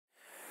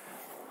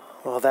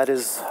Well, that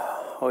is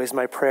always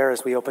my prayer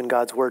as we open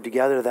God's Word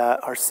together,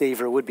 that our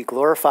Savior would be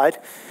glorified,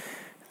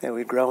 that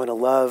we grow in a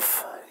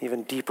love,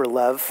 even deeper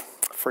love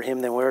for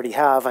Him than we already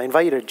have. I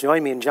invite you to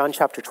join me in John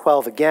chapter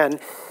 12 again.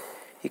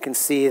 You can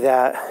see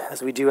that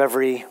as we do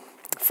every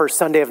first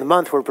Sunday of the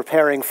month, we're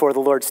preparing for the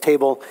Lord's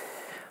table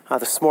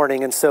this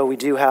morning, and so we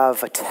do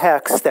have a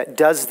text that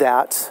does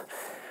that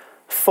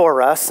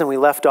for us, and we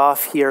left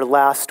off here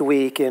last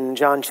week in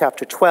John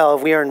chapter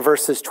 12. We are in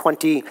verses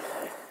 27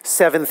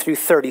 through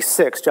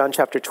 36, John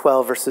chapter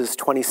 12, verses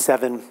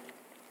 27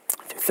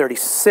 through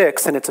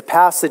 36, and it's a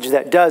passage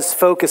that does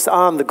focus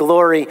on the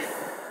glory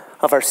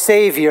of our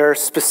Savior,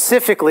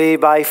 specifically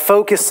by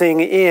focusing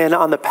in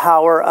on the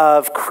power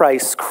of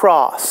Christ's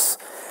cross.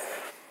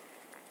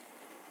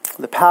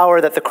 The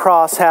power that the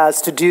cross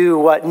has to do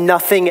what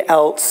nothing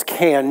else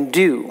can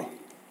do.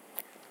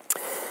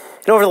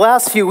 And over the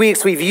last few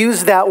weeks, we've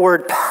used that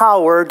word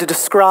power to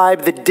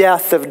describe the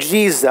death of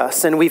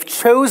Jesus, and we've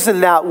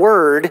chosen that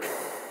word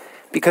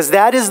because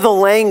that is the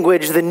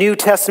language the New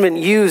Testament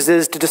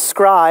uses to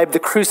describe the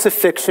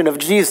crucifixion of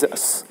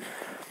Jesus.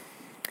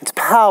 It's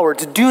power,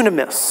 it's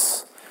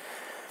dunamis,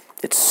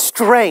 it's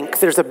strength,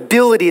 there's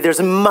ability, there's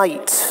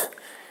might.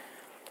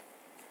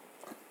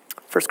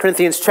 1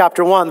 Corinthians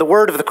chapter 1, the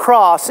word of the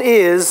cross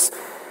is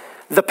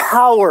the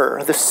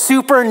power, the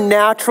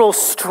supernatural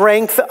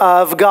strength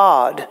of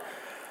God.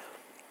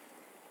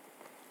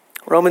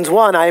 Romans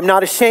 1, I am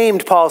not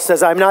ashamed, Paul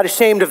says, I am not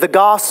ashamed of the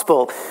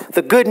gospel,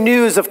 the good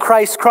news of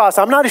Christ's cross.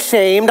 I'm not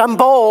ashamed, I'm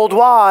bold.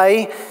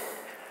 Why?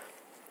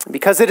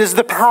 Because it is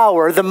the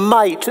power, the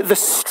might, the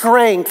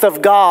strength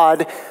of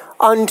God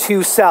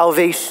unto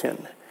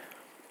salvation.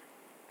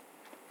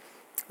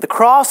 The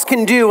cross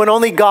can do what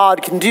only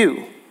God can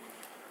do.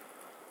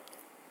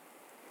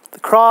 The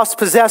cross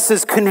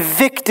possesses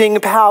convicting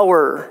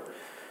power.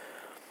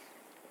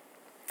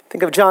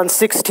 Think of John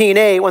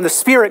 16:8. When the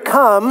Spirit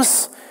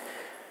comes,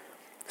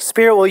 the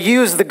Spirit will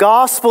use the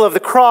gospel of the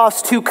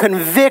cross to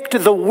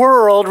convict the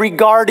world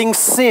regarding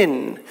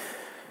sin.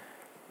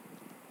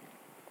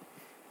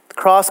 The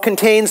cross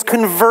contains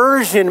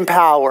conversion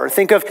power.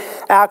 Think of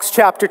Acts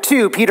chapter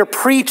 2. Peter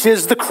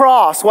preaches the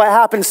cross. What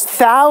happens?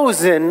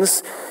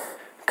 Thousands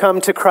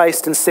come to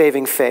Christ in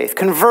saving faith.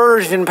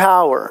 Conversion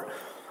power.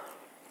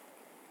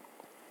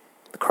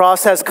 The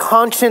cross has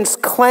conscience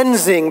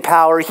cleansing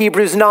power,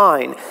 Hebrews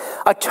 9.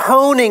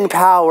 Atoning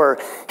power,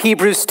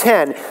 Hebrews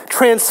 10.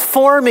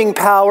 Transforming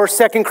power,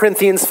 2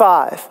 Corinthians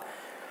 5.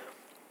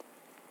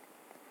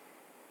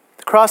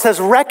 The cross has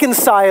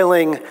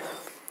reconciling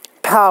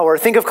power.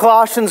 Think of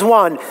Colossians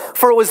 1.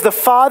 For it was the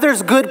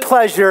Father's good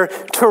pleasure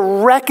to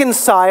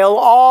reconcile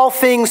all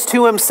things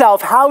to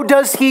himself. How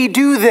does he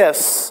do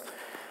this?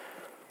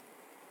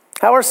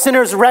 How are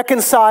sinners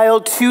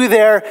reconciled to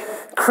their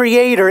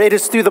Creator? It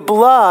is through the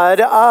blood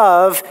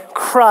of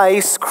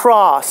Christ's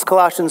cross,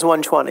 Colossians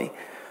 1:20.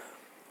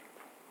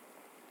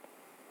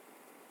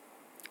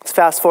 Let's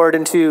fast forward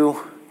into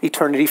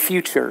eternity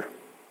future.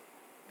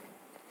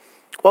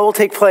 What will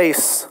take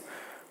place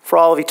for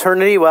all of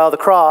eternity? Well, the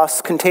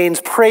cross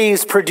contains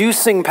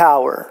praise-producing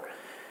power.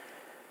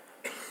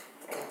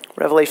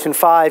 Revelation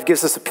 5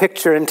 gives us a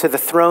picture into the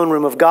throne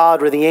room of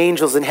God where the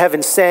angels in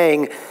heaven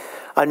sang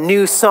a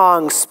new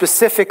song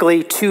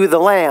specifically to the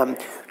Lamb,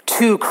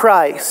 to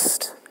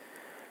Christ.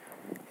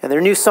 And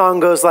their new song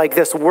goes like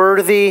this: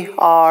 worthy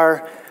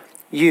are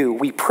you.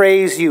 We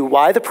praise you.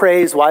 Why the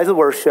praise? Why the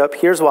worship?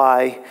 Here's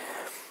why.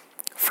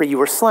 For you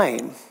were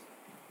slain.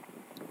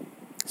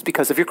 It's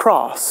because of your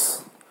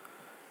cross.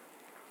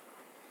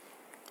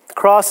 The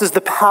cross is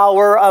the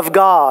power of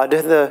God.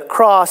 The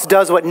cross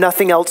does what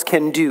nothing else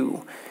can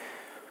do.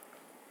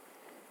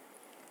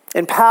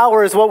 And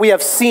power is what we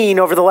have seen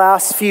over the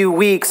last few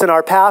weeks in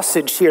our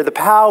passage here. The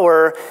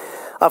power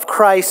of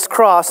Christ's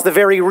cross, the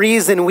very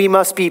reason we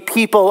must be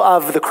people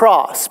of the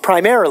cross,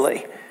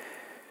 primarily.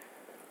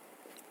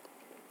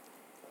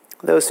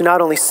 Those who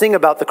not only sing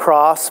about the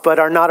cross, but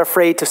are not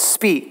afraid to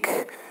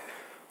speak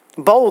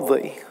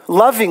boldly,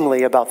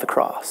 lovingly about the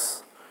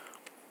cross.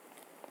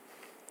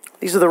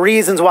 These are the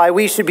reasons why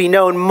we should be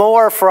known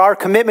more for our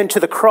commitment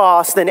to the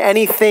cross than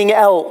anything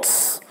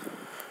else.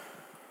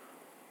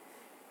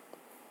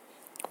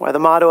 Why the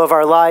motto of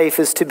our life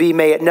is to be,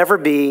 may it never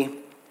be,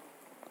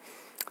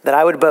 that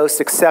I would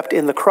boast except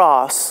in the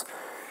cross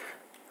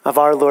of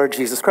our Lord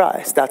Jesus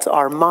Christ. That's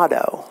our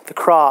motto. The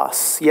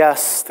cross,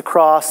 yes, the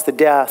cross, the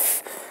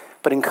death,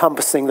 but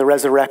encompassing the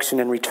resurrection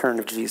and return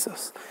of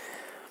Jesus.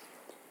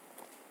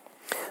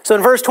 So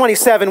in verse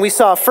 27, we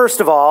saw,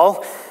 first of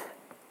all,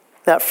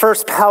 that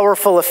first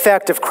powerful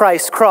effect of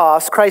Christ's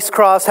cross. Christ's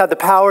cross had the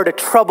power to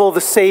trouble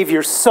the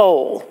Savior's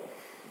soul.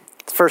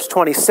 It's verse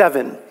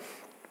 27.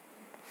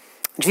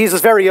 Jesus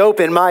is very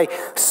open. My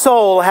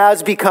soul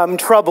has become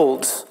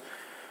troubled.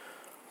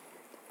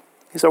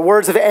 These are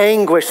words of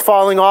anguish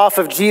falling off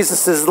of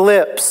Jesus'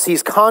 lips.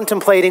 He's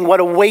contemplating what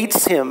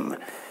awaits him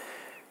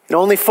in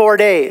only 4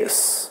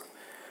 days.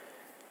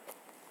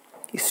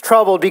 He's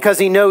troubled because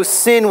he knows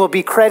sin will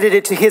be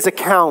credited to his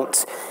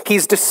account.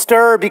 He's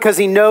disturbed because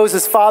he knows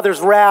his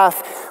Father's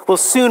wrath will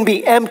soon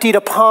be emptied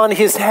upon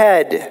his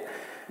head.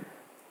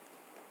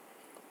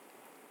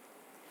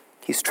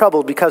 He's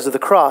troubled because of the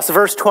cross.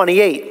 Verse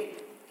 28.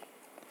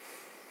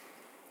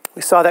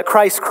 We saw that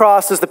Christ's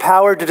cross is the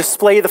power to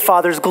display the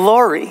Father's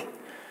glory.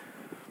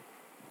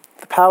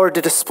 The power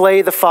to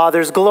display the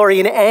Father's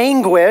glory. In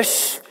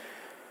anguish,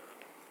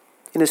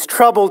 in his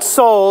troubled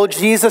soul,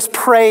 Jesus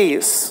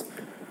prays.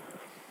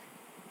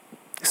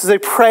 This is a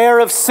prayer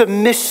of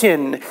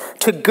submission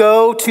to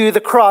go to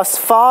the cross.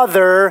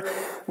 Father,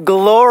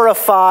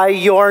 glorify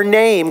your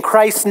name.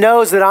 Christ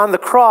knows that on the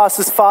cross,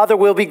 his Father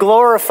will be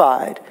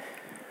glorified.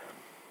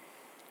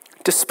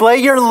 Display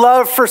your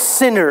love for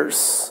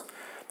sinners.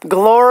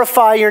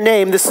 Glorify your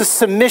name. This is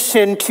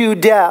submission to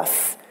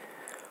death.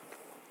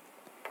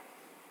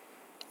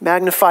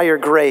 Magnify your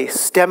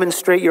grace.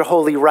 Demonstrate your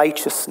holy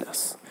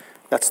righteousness.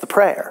 That's the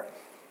prayer.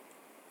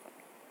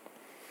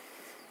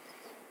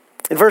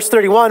 In verse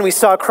 31, we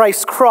saw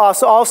Christ's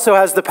cross also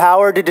has the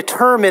power to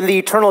determine the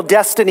eternal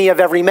destiny of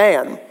every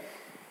man.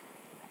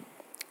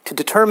 To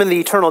determine the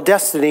eternal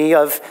destiny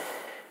of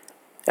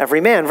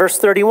every man. Verse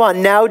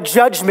 31, now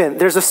judgment.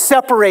 There's a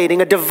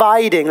separating, a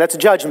dividing. That's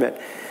judgment.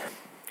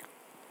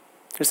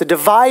 There's a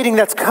dividing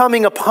that's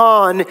coming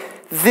upon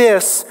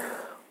this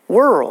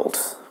world.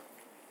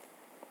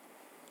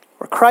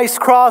 Where Christ's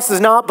cross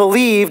is not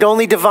believed,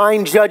 only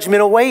divine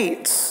judgment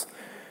awaits.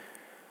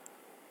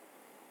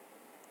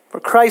 Where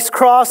Christ's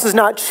cross is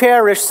not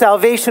cherished,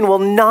 salvation will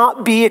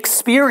not be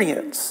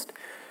experienced.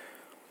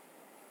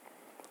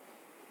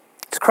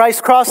 It's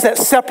Christ's cross that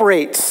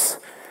separates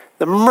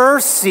the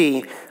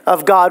mercy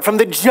of God from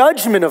the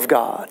judgment of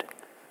God.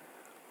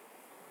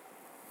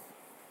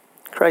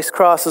 Christ's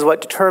cross is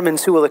what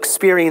determines who will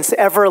experience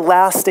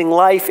everlasting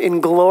life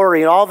in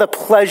glory and all the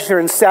pleasure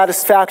and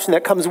satisfaction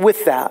that comes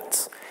with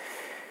that,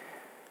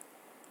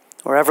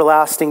 or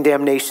everlasting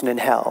damnation in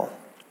hell.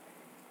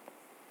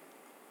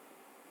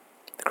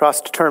 The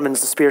cross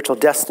determines the spiritual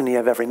destiny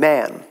of every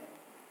man.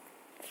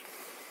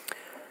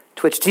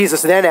 To which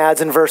Jesus then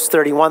adds in verse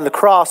 31, the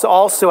cross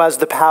also has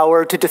the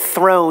power to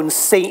dethrone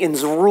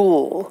Satan's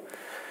rule.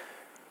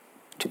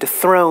 To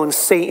dethrone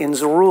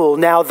Satan's rule.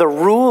 Now the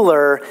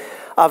ruler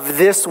of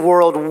this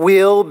world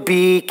will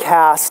be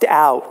cast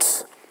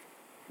out.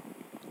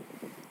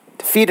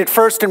 Defeated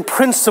first in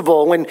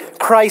principle when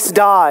Christ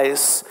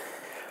dies.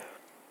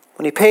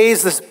 When he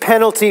pays this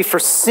penalty for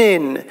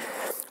sin,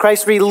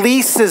 Christ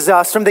releases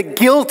us from the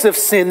guilt of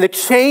sin, the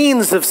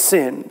chains of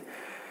sin.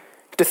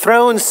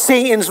 Dethrones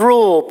Satan's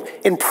rule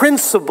in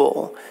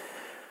principle.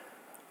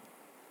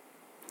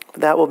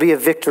 That will be a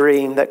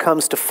victory that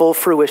comes to full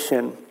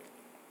fruition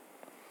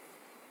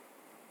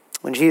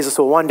when Jesus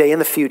will one day in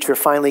the future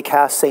finally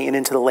cast Satan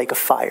into the lake of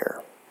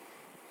fire.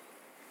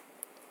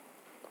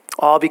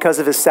 All because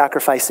of his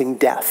sacrificing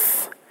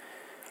death.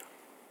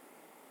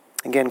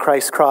 Again,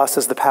 Christ's cross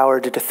has the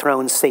power to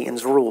dethrone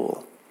Satan's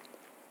rule.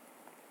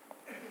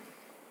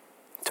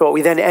 So what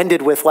we then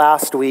ended with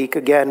last week,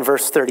 again,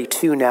 verse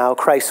 32 now,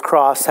 Christ's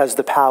cross has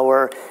the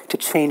power to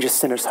change a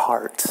sinner's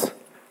heart.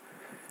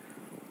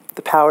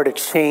 The power to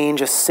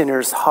change a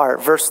sinner's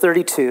heart. Verse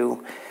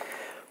 32,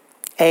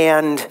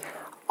 and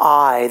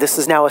I, this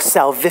is now a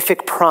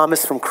salvific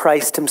promise from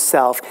Christ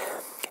himself,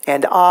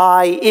 and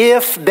I,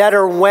 if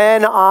better,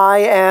 when I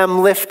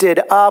am lifted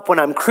up, when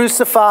I'm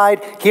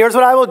crucified, here's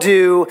what I will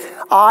do.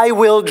 I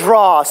will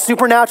draw,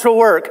 supernatural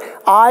work,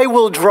 I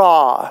will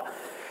draw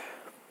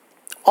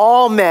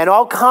all men,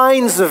 all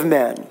kinds of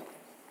men,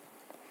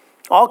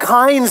 all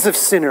kinds of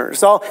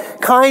sinners, all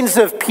kinds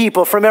of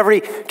people from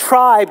every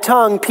tribe,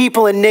 tongue,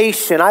 people, and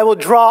nation. I will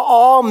draw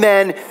all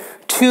men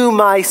to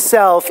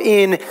myself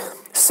in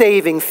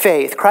saving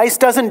faith.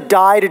 Christ doesn't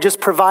die to just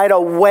provide a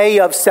way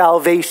of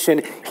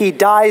salvation. He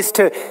dies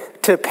to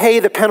pay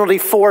the penalty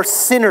for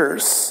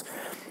sinners,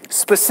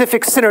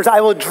 specific sinners.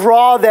 I will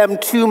draw them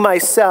to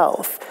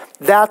myself.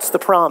 That's the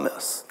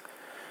promise.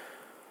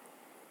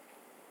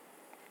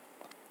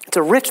 It's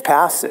a rich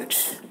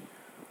passage.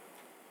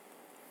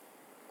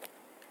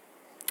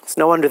 It's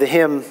no wonder the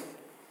hymn,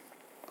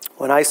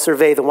 when I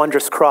survey the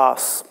wondrous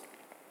cross,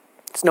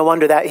 it's no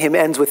wonder that hymn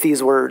ends with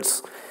these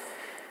words.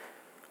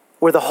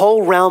 Were the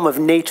whole realm of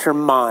nature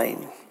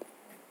mine,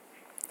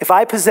 if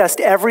I possessed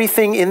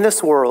everything in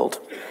this world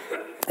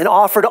and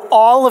offered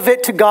all of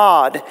it to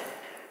God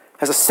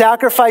as a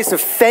sacrifice of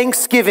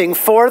thanksgiving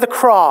for the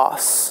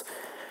cross,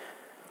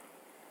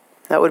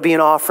 that would be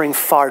an offering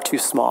far too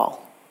small.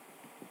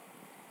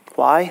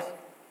 Why?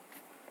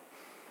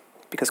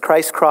 Because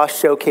Christ's cross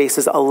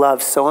showcases a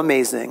love so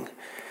amazing,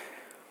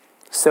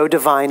 so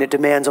divine, it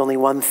demands only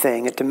one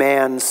thing. It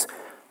demands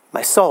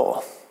my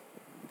soul,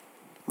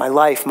 my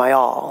life, my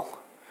all.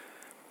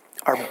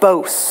 Our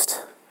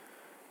boast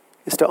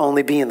is to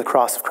only be in the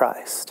cross of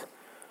Christ.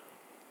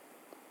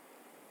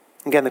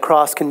 Again, the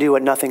cross can do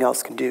what nothing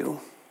else can do.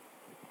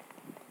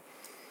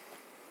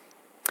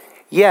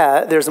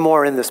 Yeah, there's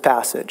more in this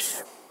passage.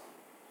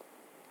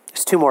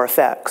 There's two more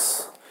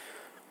effects.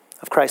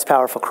 of Christ's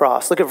powerful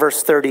cross. Look at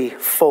verse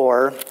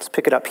 34. Let's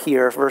pick it up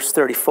here, verse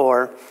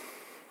 34.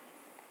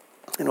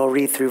 And we'll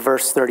read through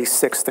verse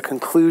 36, the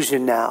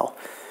conclusion now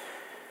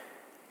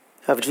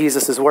of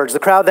Jesus' words. The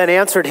crowd then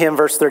answered him,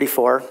 verse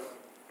 34,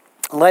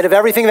 in light of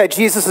everything that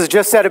Jesus has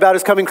just said about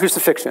his coming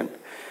crucifixion.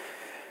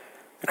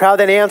 The crowd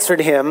then answered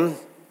him,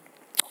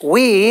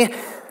 "We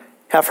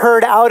have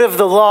heard out of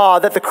the law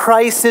that the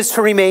Christ is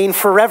to remain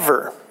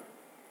forever.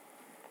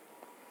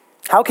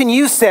 How can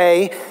you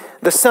say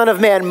the Son of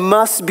Man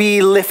must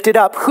be lifted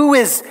up? Who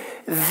is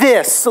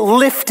this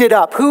lifted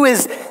up? Who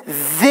is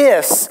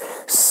this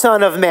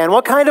Son of Man?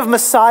 What kind of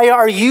Messiah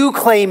are you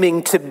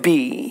claiming to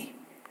be?"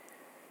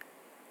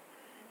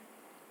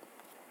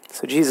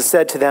 So Jesus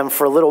said to them,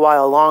 "For a little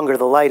while longer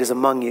the light is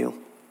among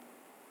you.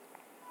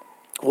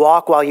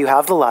 Walk while you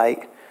have the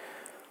light,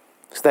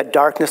 so that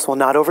darkness will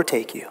not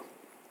overtake you.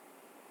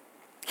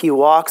 He who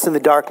walks in the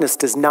darkness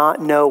does not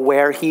know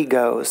where he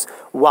goes.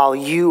 While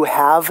you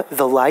have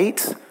the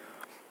light,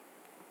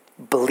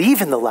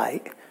 believe in the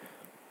light,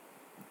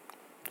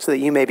 so that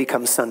you may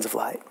become sons of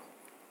light."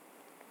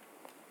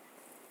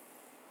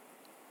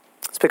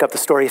 Let's pick up the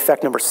story,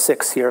 effect number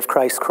 6 here of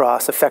Christ's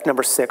cross. Effect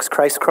number 6,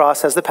 Christ's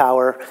cross has the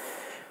power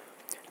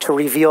to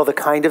reveal the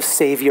kind of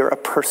Savior a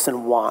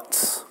person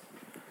wants.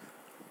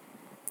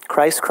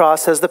 Christ's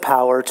cross has the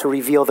power to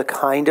reveal the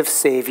kind of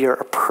Savior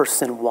a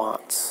person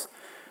wants.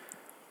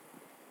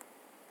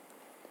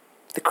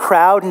 The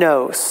crowd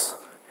knows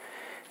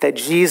that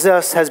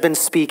Jesus has been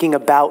speaking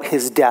about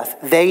his death.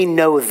 They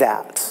know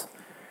that.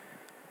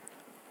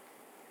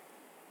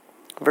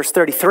 Verse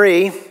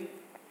 33,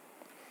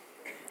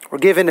 we're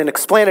given an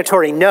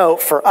explanatory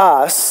note for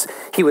us.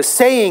 He was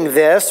saying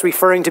this,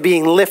 referring to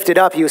being lifted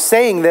up. He was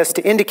saying this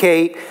to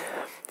indicate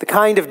the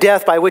kind of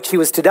death by which he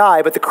was to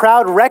die. But the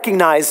crowd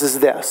recognizes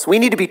this. We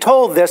need to be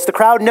told this. The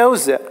crowd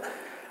knows it.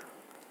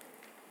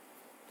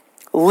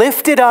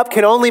 Lifted up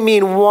can only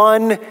mean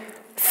one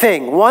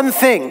thing. One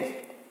thing.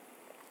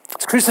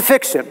 It's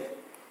crucifixion.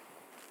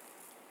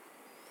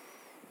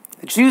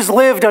 The Jews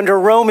lived under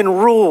Roman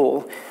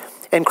rule,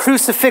 and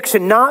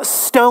crucifixion, not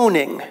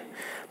stoning,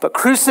 but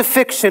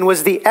crucifixion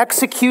was the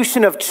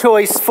execution of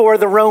choice for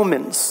the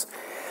Romans.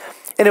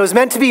 And it was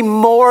meant to be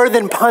more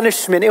than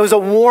punishment. It was a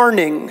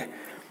warning,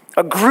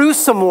 a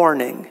gruesome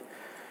warning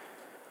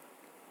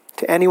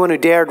to anyone who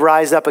dared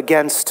rise up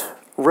against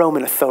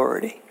Roman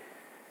authority.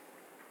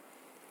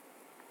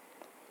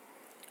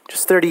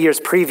 Just 30 years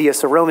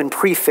previous, a Roman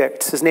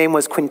prefect, his name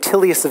was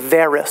Quintilius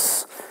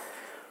Varus.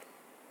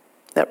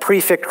 That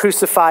prefect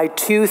crucified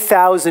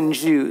 2,000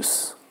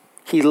 Jews.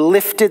 He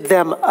lifted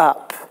them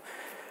up.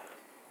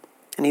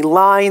 And he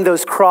lined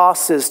those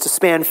crosses to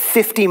span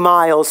 50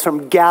 miles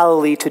from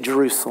Galilee to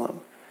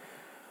Jerusalem.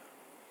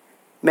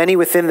 Many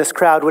within this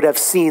crowd would have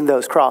seen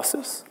those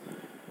crosses.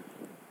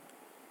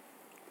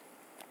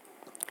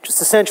 Just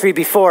a century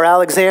before,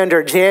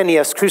 Alexander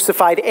Jannaeus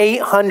crucified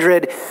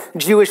 800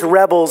 Jewish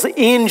rebels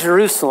in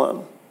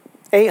Jerusalem.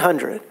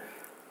 800.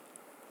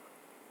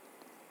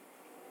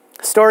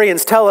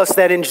 Historians tell us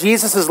that in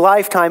Jesus'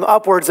 lifetime,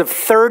 upwards of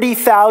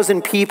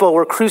 30,000 people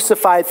were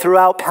crucified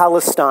throughout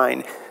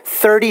Palestine.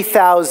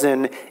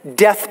 30,000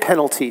 death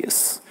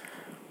penalties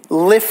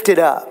lifted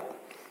up.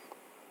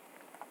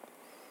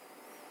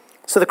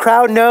 So the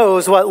crowd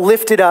knows what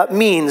lifted up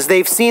means.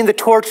 They've seen the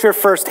torture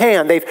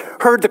firsthand. They've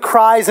heard the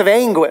cries of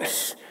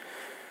anguish.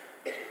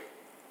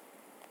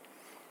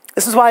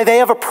 This is why they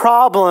have a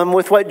problem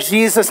with what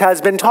Jesus has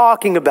been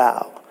talking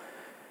about.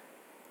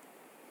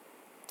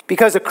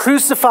 Because a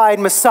crucified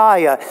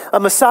Messiah, a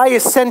Messiah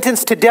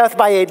sentenced to death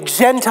by a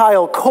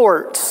Gentile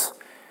court,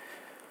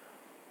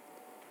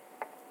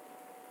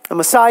 a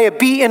Messiah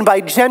beaten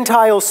by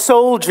Gentile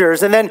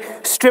soldiers and then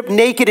stripped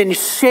naked in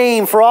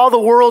shame for all the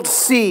world to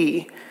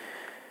see.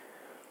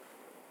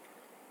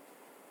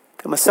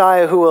 A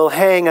Messiah who will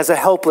hang as a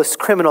helpless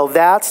criminal.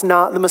 That's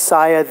not the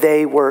Messiah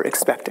they were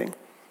expecting.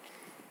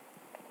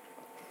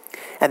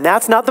 And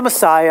that's not the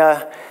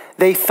Messiah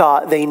they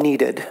thought they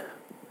needed.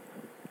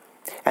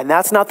 And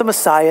that's not the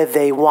Messiah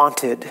they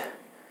wanted.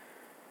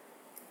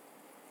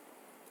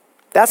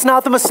 That's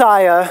not the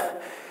Messiah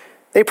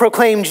they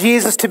proclaimed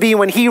Jesus to be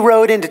when he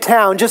rode into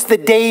town just the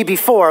day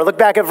before. Look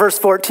back at verse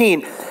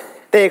 14.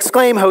 They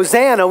exclaim,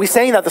 "Hosanna." We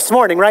sang that this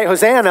morning, right?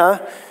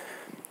 Hosanna.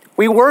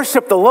 We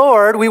worship the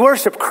Lord. We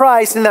worship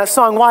Christ in that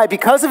song. Why?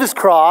 Because of his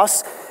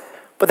cross.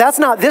 But that's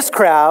not this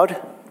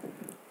crowd.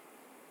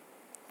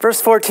 Verse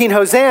 14,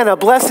 "Hosanna,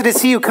 blessed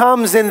is he who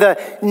comes in the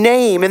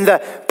name, in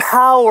the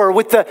power,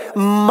 with the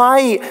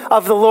might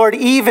of the Lord,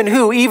 even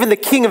who? Even the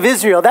King of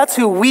Israel." That's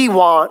who we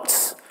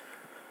want.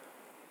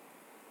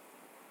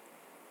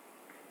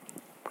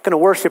 We're going to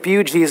worship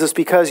you, Jesus,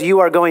 because you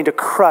are going to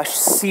crush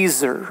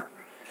Caesar.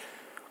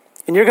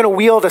 And you're going to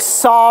wield a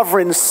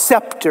sovereign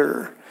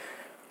scepter.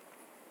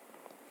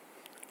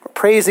 We're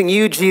praising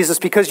you, Jesus,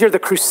 because you're the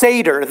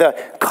crusader, the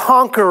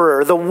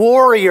conqueror, the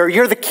warrior.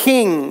 You're the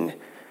king.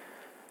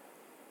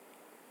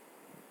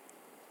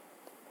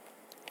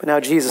 But now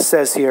Jesus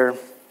says here,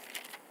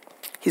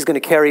 he's going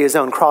to carry his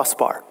own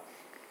crossbar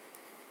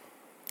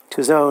to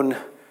his own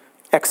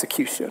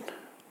execution.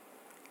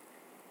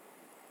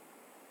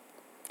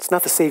 It's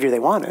not the Savior they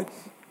wanted.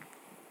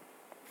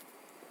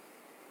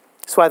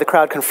 That's why the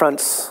crowd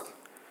confronts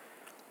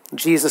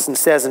Jesus and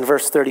says in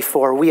verse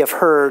 34, we have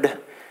heard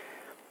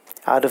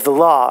out of the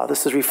law.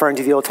 This is referring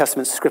to the Old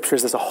Testament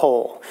scriptures as a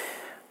whole.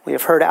 We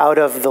have heard out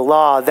of the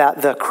law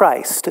that the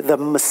Christ, the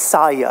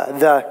Messiah,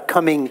 the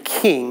coming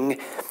King,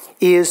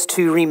 is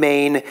to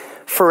remain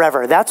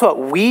forever. That's what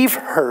we've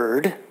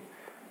heard.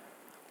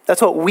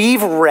 That's what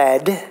we've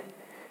read.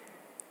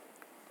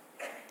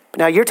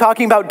 Now you're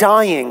talking about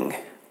dying.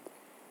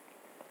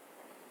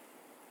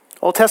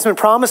 Old Testament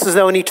promises,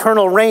 though, an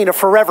eternal reign, a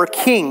forever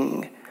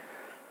king.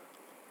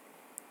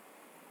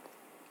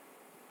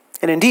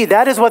 And indeed,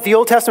 that is what the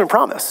Old Testament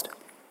promised.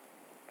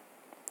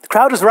 The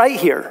crowd is right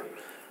here.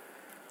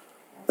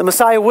 The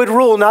Messiah would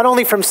rule not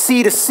only from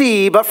sea to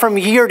sea, but from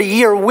year to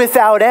year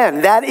without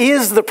end. That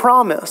is the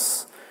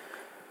promise.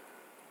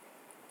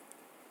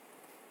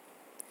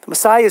 The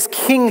Messiah's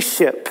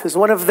kingship is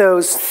one of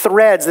those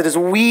threads that is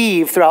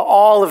weaved throughout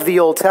all of the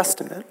Old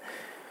Testament.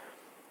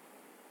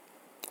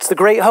 It's the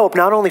great hope,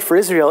 not only for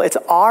Israel, it's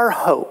our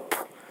hope.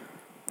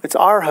 It's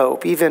our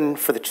hope, even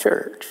for the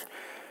church.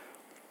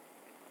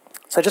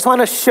 So I just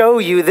want to show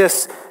you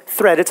this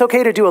thread. It's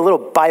okay to do a little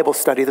Bible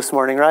study this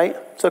morning, right?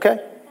 It's okay?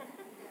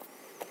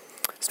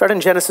 Start in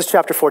Genesis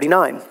chapter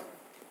 49.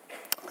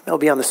 That'll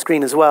be on the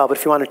screen as well, but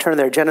if you want to turn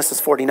there,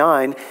 Genesis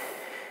 49.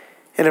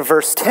 And in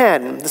verse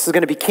 10, this is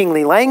going to be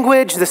kingly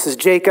language. This is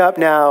Jacob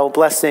now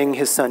blessing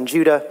his son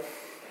Judah.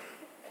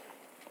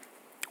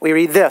 We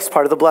read this,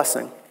 part of the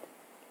blessing.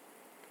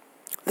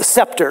 The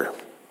scepter,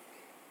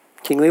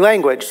 kingly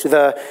language,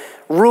 the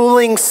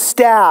ruling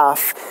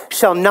staff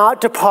shall not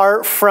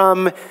depart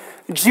from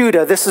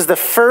Judah. This is the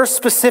first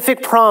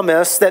specific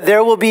promise that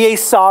there will be a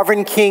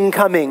sovereign king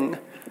coming.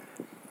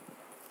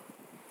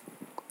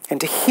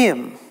 And to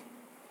him,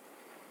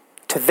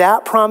 to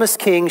that promised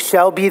king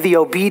shall be the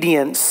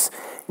obedience,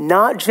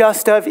 not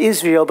just of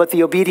Israel, but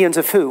the obedience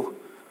of who?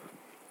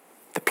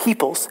 The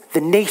peoples,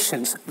 the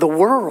nations, the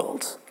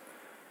world.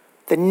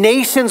 The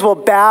nations will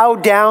bow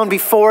down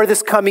before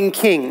this coming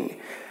king.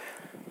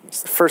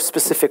 It's the first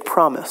specific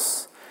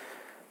promise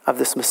of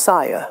this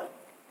Messiah.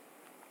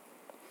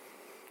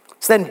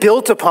 It's then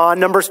built upon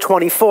Numbers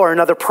 24,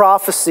 another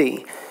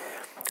prophecy.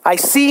 I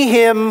see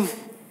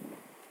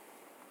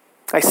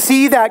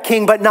that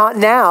king, but not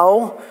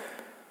now.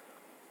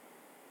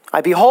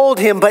 I behold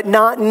him, but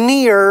not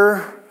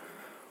near.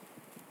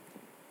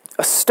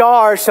 A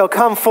star shall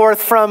come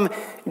forth from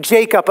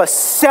Jacob, a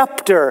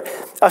scepter,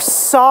 a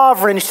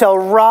sovereign shall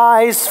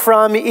rise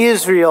from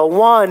Israel.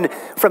 One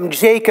from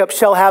Jacob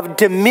shall have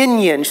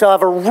dominion, shall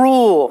have a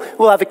rule,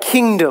 will have a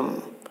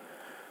kingdom.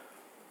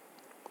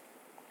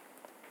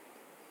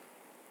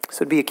 This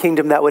would be a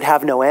kingdom that would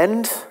have no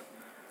end.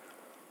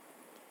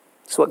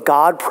 It's what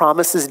God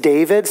promises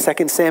David,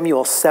 2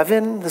 Samuel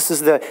 7. This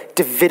is the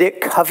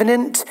Davidic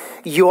covenant.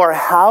 Your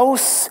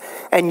house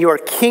and your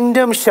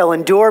kingdom shall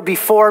endure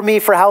before me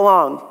for how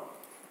long?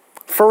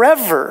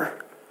 Forever.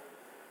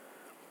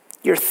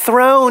 Your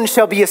throne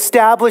shall be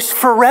established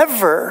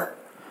forever.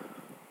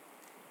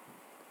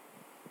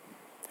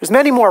 There's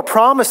many more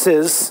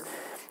promises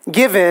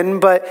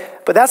given,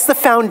 but that's the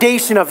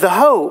foundation of the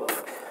hope.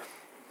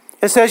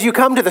 And so as you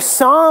come to the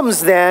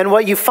Psalms then,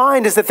 what you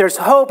find is that there's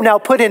hope now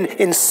put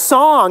in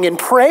song and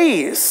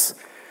praise.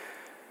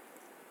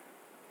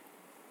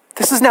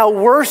 This is now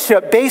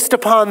worship based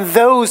upon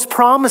those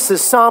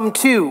promises. Psalm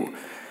 2.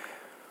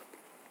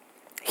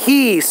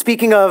 He,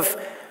 speaking of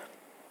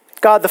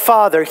God the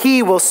Father,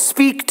 he will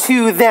speak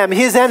to them,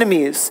 his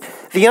enemies,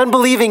 the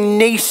unbelieving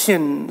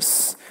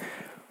nations.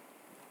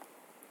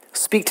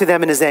 Speak to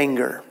them in his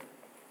anger.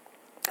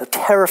 He'll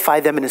terrify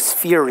them in his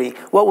fury.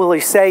 What will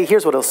he say?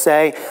 Here's what he'll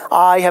say.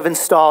 I have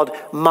installed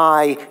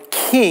my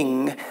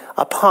king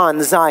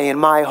upon Zion,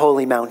 my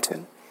holy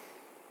mountain.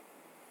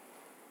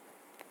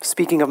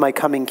 Speaking of my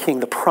coming king,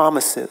 the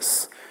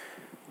promises,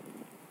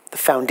 the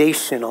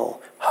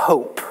foundational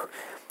hope.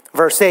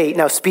 Verse 8,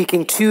 now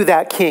speaking to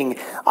that king,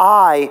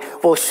 I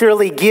will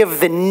surely give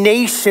the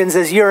nations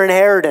as your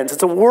inheritance.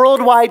 It's a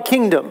worldwide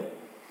kingdom.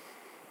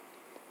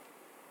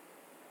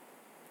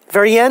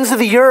 Very ends of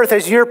the earth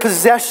as your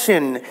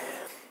possession.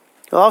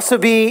 You'll also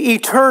be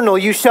eternal.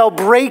 You shall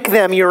break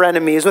them, your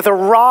enemies, with a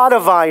rod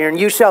of iron.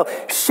 You shall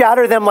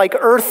shatter them like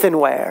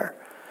earthenware.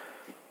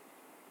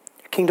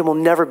 Your kingdom will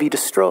never be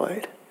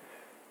destroyed.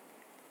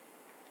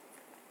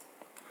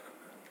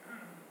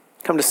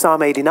 Come to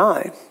Psalm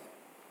 89.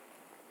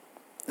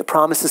 The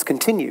promises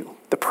continue.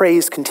 The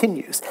praise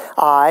continues.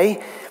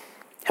 I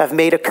have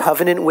made a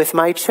covenant with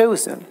my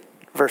chosen.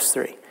 Verse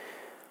 3.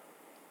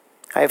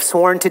 I have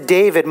sworn to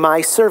David,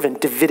 my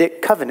servant,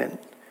 Davidic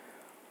covenant.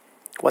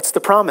 What's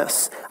the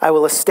promise? I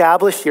will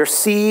establish your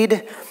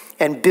seed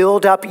and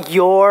build up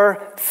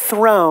your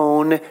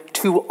throne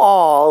to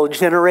all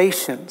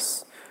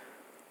generations.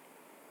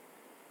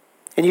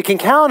 And you can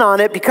count on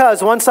it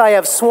because once I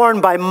have sworn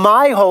by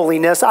my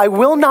holiness, I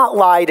will not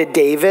lie to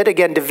David.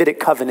 Again, Davidic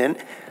covenant.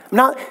 I'm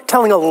not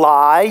telling a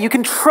lie. You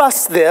can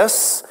trust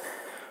this.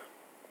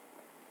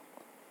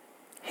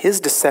 His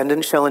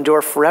descendants shall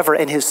endure forever,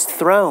 and his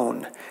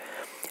throne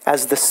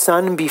as the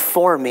sun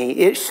before me.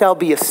 It shall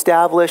be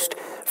established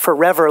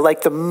forever,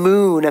 like the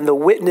moon, and the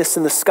witness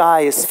in the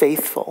sky is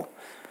faithful.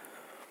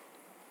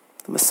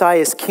 The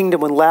Messiah's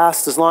kingdom would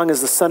last as long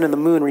as the sun and the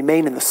moon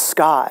remain in the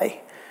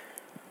sky,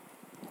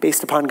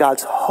 based upon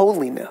God's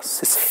holiness,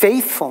 his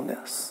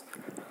faithfulness.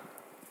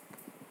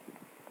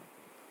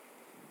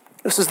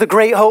 This is the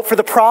great hope for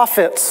the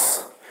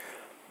prophets,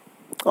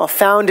 all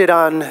founded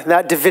on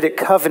that Davidic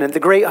covenant, the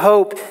great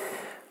hope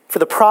for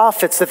the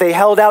prophets that they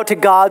held out to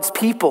God's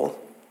people.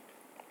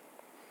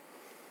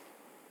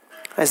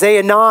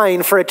 Isaiah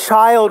 9, for a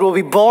child will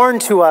be born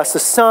to us, a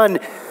son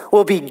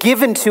will be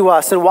given to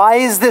us. And why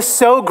is this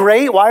so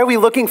great? Why are we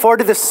looking forward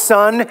to the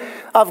Son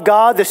of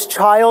God, this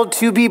child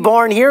to be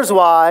born? Here's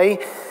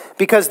why.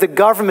 Because the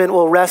government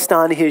will rest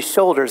on his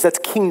shoulders. That's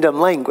kingdom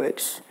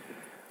language.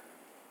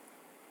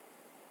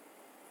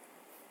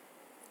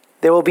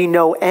 There will be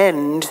no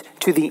end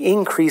to the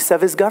increase of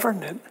his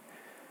government.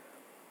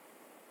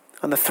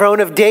 On the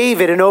throne of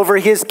David and over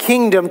his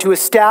kingdom, to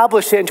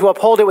establish it and to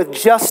uphold it with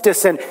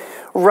justice and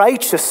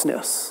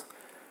righteousness.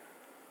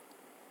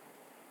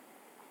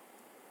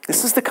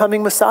 This is the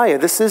coming Messiah.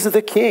 This is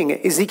the King.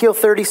 Ezekiel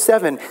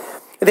 37.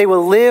 They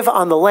will live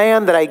on the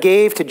land that I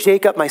gave to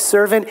Jacob my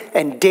servant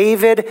and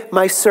David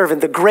my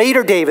servant. The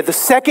greater David, the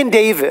second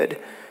David,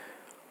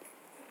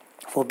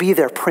 will be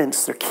their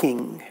prince, their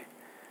king.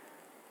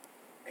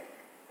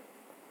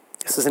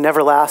 This is an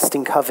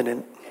everlasting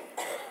covenant.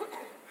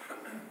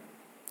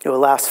 It will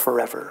last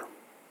forever.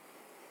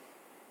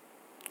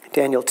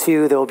 Daniel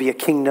 2, there will be a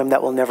kingdom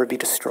that will never be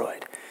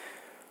destroyed.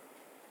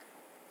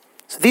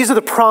 So these are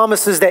the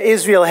promises that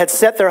Israel had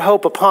set their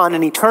hope upon,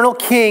 an eternal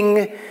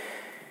king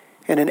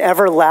and an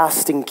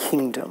everlasting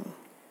kingdom.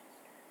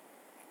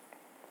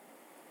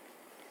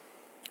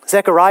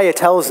 Zechariah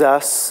tells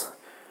us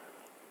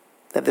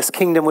that this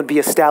kingdom would be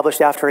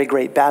established after a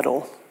great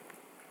battle,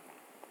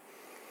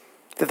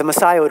 that the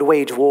Messiah would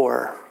wage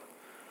war.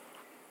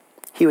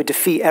 He would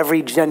defeat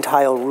every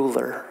Gentile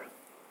ruler.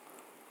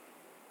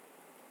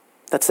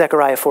 That's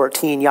Zechariah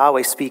 14,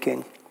 Yahweh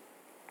speaking.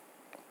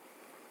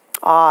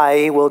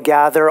 I will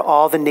gather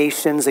all the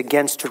nations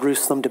against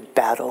Jerusalem to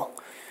battle.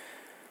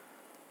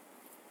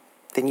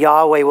 Then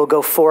Yahweh will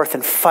go forth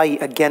and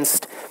fight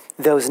against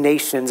those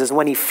nations as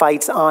when he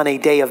fights on a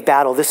day of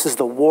battle. This is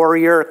the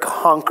warrior,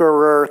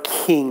 conqueror,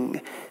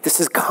 king. This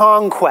is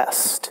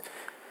conquest.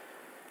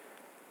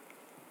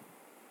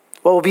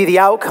 What will be the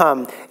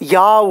outcome?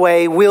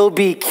 Yahweh will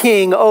be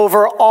king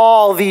over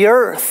all the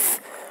earth.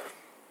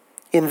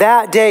 In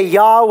that day,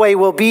 Yahweh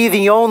will be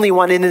the only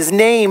one, in his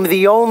name,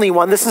 the only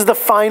one. This is the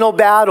final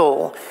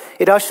battle.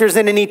 It ushers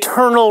in an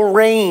eternal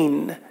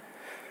reign.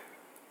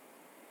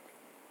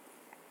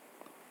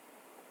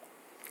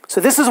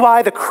 So this is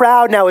why the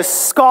crowd now is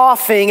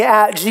scoffing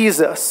at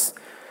Jesus.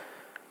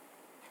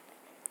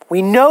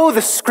 We know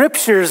the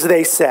scriptures,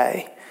 they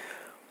say.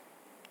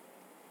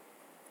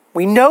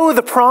 We know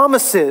the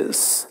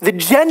promises. The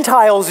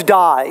Gentiles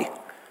die,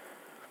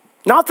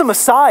 not the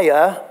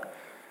Messiah.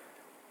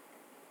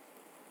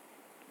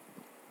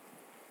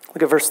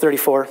 Look at verse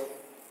 34.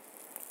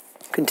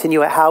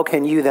 Continue at, how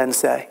can you then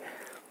say?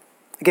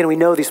 Again, we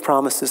know these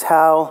promises.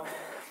 How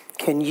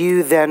can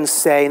you then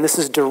say, and this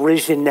is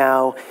derision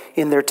now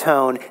in their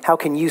tone, how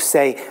can you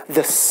say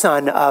the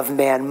Son of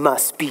Man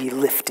must be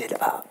lifted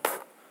up?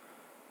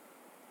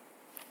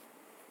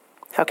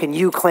 How can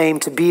you claim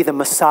to be the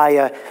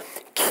Messiah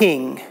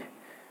King?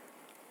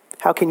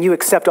 How can you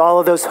accept all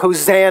of those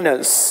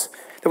hosannas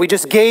that we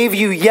just gave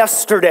you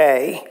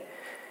yesterday,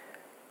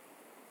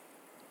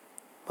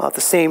 while at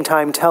the same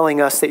time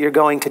telling us that you're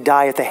going to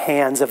die at the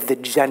hands of the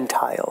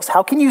Gentiles?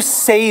 How can you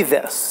say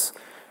this?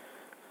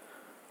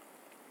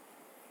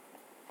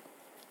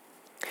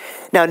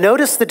 Now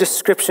notice the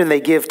description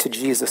they give to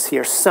Jesus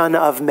here, Son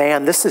of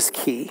Man. This is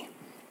key.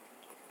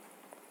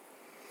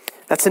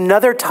 That's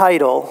another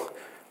title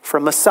for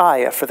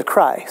Messiah, for the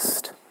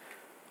Christ.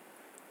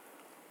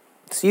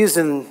 It's used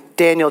in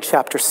Daniel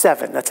chapter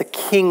 7. That's a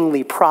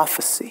kingly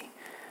prophecy.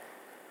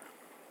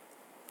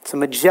 It's a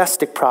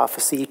majestic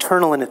prophecy,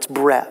 eternal in its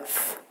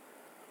breadth.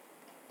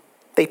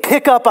 They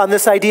pick up on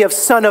this idea of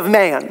Son of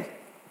Man.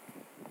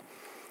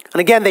 And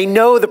again, they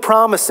know the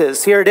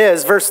promises. Here it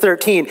is, verse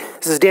 13.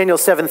 This is Daniel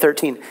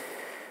 7:13.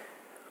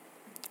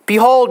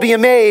 Behold, be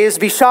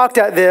amazed, be shocked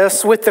at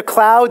this with the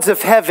clouds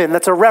of heaven.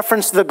 That's a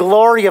reference to the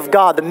glory of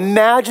God, the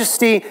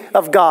majesty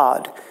of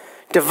God,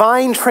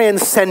 divine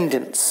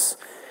transcendence.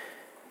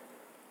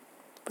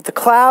 But the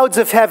clouds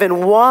of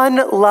heaven,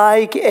 one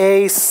like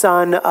a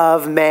Son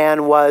of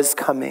Man was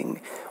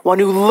coming. One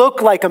who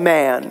looked like a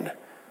man,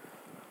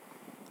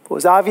 but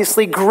was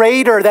obviously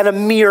greater than a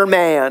mere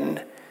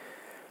man.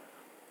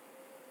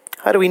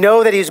 How do we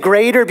know that he's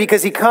greater?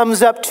 Because he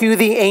comes up to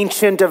the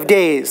Ancient of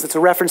Days. That's a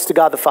reference to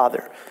God the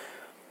Father,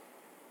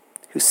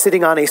 who's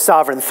sitting on a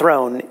sovereign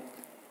throne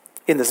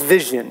in this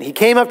vision. He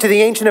came up to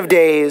the Ancient of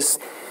Days,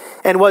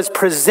 and was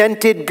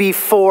presented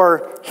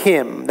before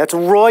him. That's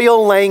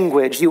royal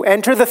language. You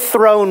enter the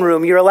throne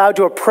room, you're allowed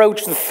to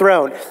approach the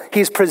throne.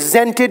 He's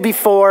presented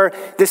before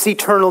this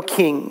eternal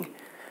king.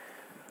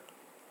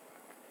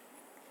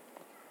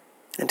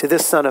 And to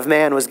this Son of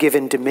Man was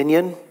given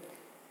dominion,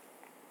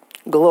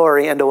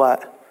 glory, and a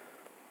what?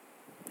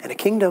 And a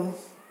kingdom,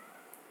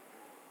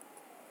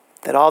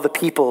 that all the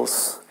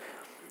peoples,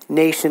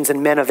 nations,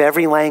 and men of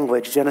every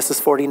language,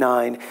 Genesis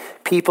 49,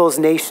 peoples,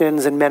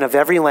 nations, and men of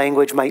every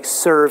language might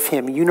serve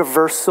him.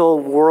 Universal,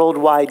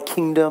 worldwide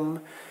kingdom.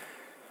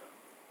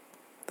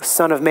 The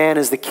Son of Man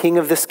is the king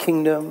of this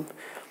kingdom.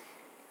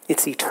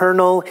 It's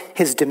eternal.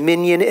 His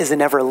dominion is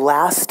an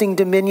everlasting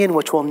dominion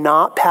which will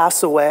not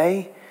pass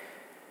away.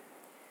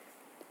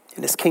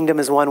 And his kingdom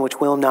is one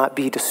which will not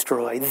be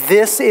destroyed.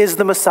 This is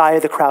the Messiah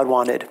the crowd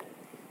wanted.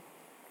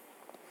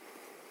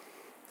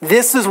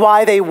 This is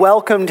why they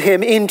welcomed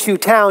him into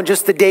town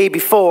just the day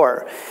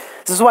before.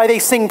 This is why they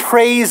sing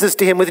praises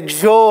to him with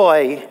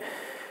joy.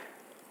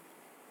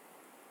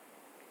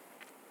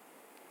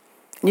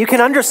 And you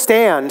can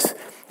understand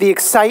the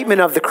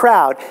excitement of the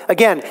crowd.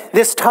 Again,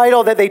 this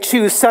title that they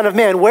choose, Son of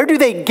Man, where do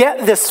they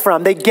get this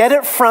from? They get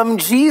it from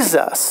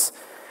Jesus.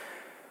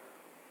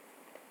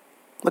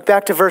 Look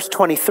back to verse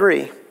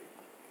 23.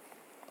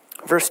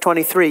 Verse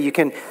 23, you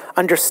can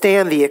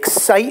understand the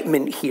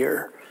excitement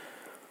here.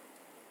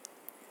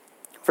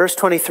 Verse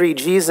 23,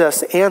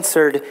 Jesus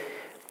answered,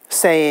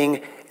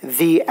 saying,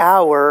 the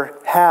hour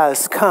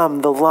has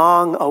come, the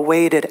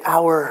long-awaited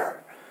hour.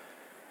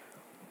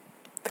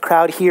 The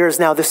crowd hears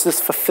now, this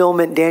is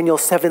fulfillment, Daniel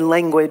 7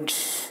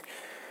 language.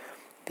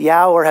 The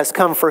hour has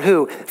come for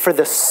who? For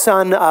the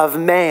Son of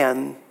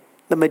Man,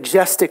 the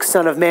majestic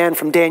Son of Man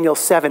from Daniel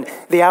 7.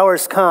 The hour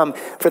has come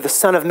for the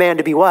Son of Man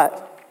to be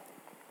what?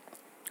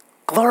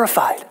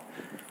 Glorified.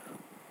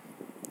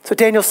 So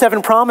Daniel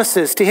 7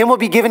 promises, to him will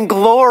be given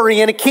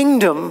glory and a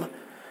kingdom.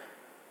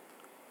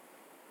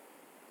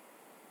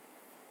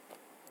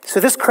 So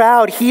this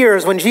crowd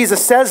hears when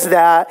Jesus says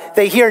that,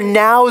 they hear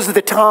now's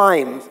the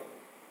time.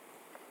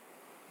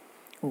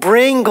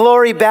 Bring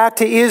glory back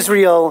to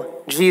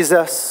Israel,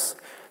 Jesus.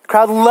 The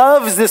crowd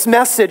loves this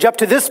message up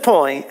to this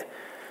point.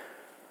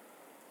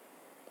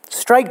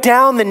 Strike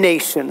down the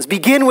nations.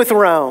 Begin with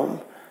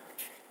Rome.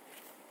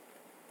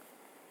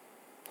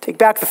 Take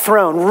back the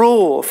throne.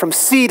 Rule from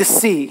sea to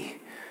sea.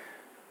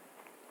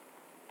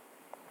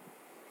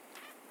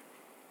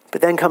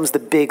 But then comes the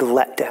big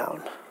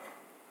letdown.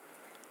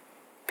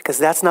 Because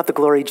that's not the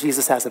glory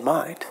Jesus has in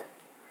mind.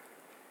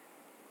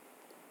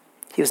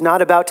 He was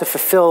not about to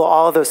fulfill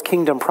all of those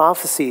kingdom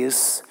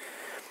prophecies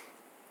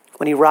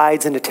when he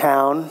rides into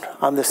town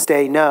on this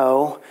day.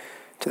 No.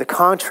 To the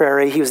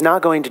contrary, he was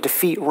not going to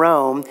defeat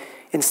Rome.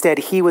 Instead,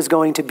 he was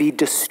going to be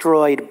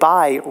destroyed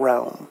by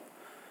Rome.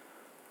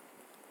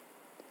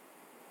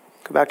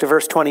 Go back to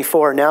verse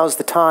 24. Now's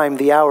the time,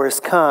 the hour has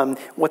come.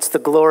 What's the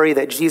glory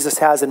that Jesus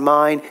has in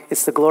mind?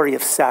 It's the glory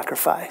of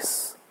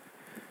sacrifice,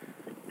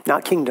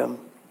 not kingdom.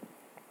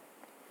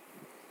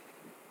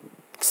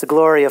 It's the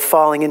glory of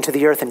falling into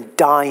the earth and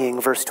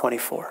dying, verse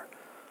 24.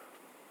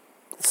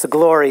 It's the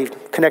glory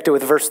connected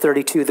with verse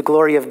 32, the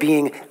glory of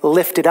being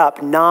lifted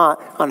up,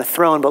 not on a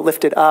throne, but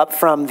lifted up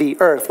from the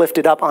earth,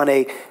 lifted up on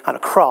a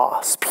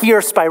cross,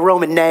 pierced by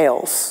Roman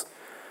nails,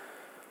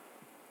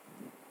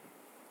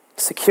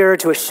 secured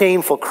to a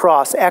shameful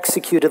cross,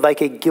 executed like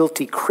a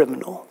guilty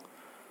criminal.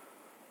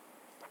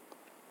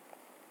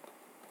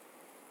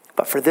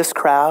 But for this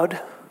crowd,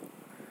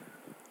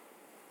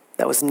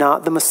 that was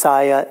not the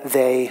Messiah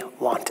they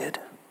wanted.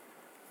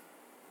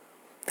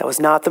 That was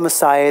not the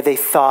Messiah they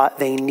thought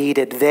they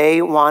needed.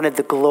 They wanted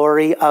the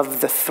glory of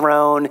the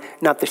throne,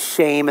 not the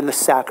shame and the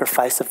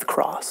sacrifice of the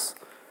cross.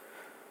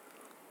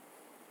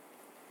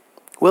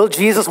 Will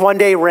Jesus one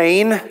day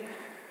reign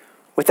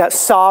with that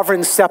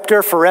sovereign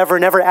scepter forever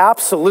and ever?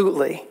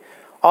 Absolutely.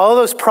 All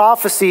those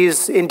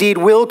prophecies indeed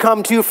will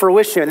come to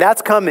fruition.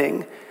 That's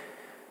coming.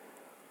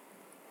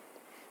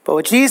 But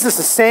what Jesus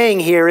is saying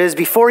here is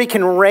before he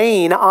can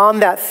reign on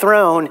that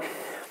throne,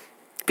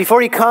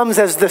 before he comes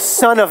as the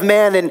Son of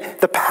Man in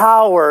the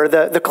power,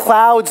 the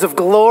clouds of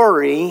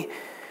glory,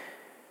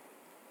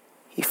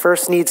 he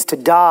first needs to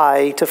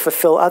die to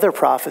fulfill other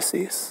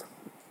prophecies.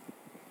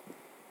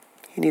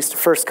 He needs to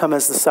first come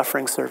as the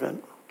suffering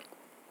servant.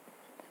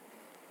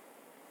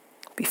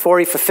 Before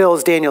he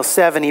fulfills Daniel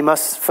 7, he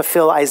must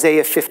fulfill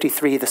Isaiah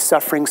 53, the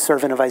suffering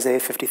servant of Isaiah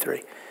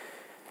 53.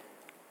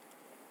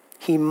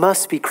 He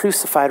must be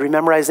crucified.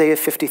 Remember Isaiah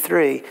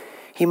 53.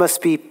 He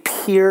must be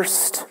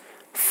pierced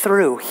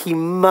through. He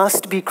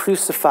must be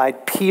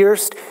crucified,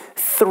 pierced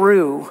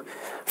through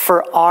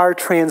for our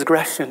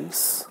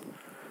transgressions.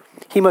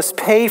 He must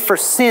pay for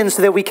sin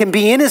so that we can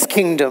be in his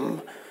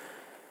kingdom.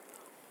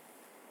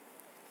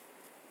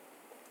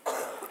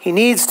 He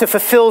needs to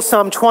fulfill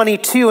Psalm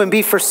 22 and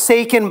be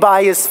forsaken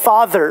by his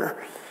Father.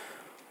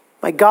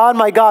 My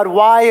God,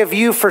 why have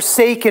you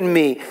forsaken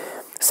me?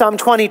 Psalm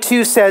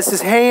 22 says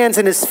his hands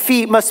and his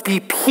feet must be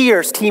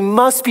pierced. He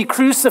must be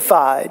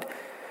crucified.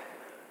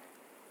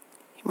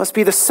 He must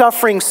be the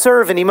suffering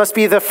servant. He must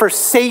be the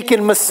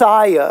forsaken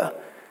Messiah.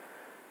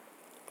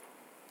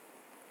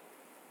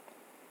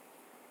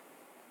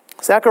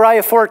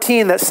 Zechariah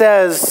 14 that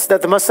says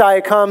that the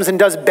Messiah comes and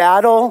does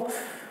battle,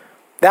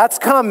 that's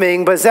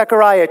coming. But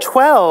Zechariah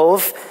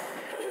 12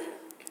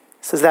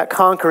 says that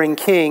conquering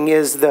king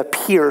is the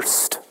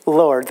pierced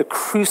Lord, the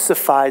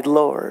crucified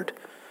Lord,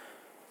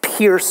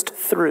 pierced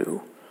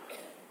through.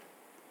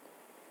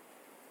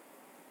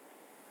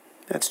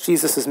 That's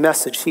Jesus'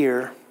 message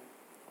here.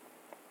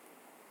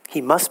 He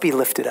must be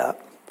lifted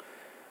up.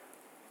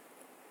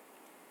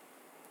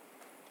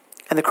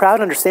 And the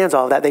crowd understands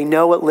all of that. They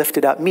know what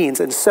lifted up means.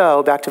 And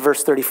so, back to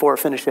verse 34,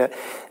 finish it.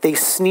 They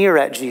sneer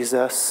at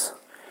Jesus.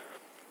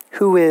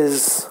 Who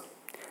is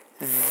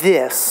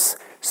this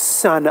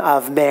Son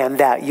of Man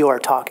that you're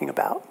talking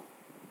about?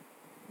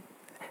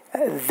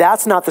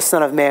 That's not the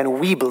Son of Man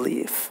we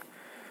believe.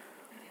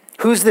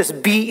 Who's this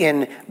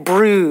beaten,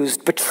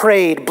 bruised,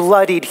 betrayed,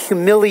 bloodied,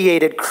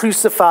 humiliated,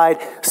 crucified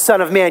Son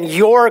of Man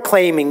you're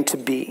claiming to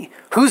be?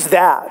 Who's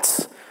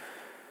that?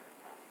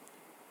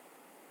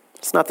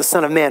 It's not the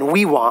Son of Man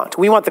we want.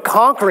 We want the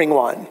conquering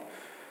one. We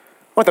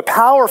want the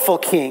powerful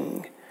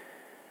king.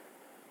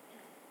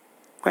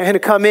 I'm going to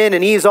come in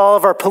and ease all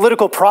of our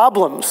political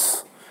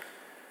problems.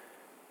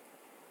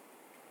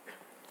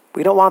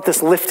 We don't want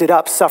this lifted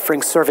up,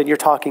 suffering servant you're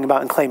talking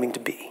about and claiming to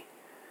be.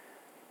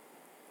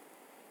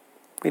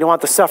 We don't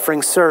want the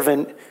suffering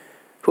servant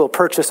who will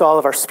purchase all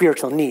of our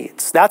spiritual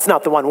needs. That's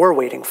not the one we're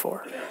waiting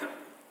for.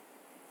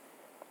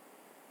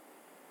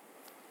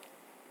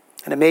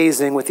 And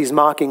amazing, with these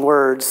mocking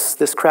words,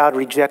 this crowd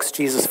rejects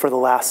Jesus for the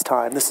last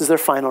time. This is their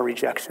final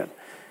rejection.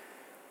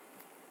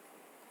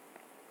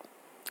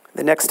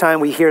 The next time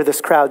we hear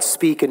this crowd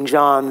speak in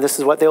John, this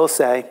is what they will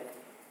say.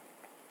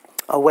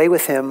 Away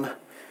with him,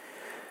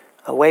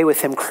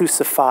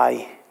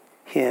 crucify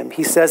him.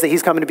 He says that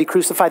he's coming to be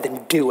crucified,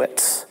 then do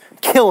it.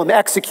 Kill him,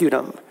 execute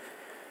him.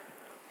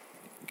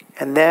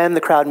 And then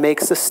the crowd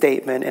makes a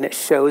statement, and it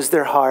shows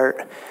their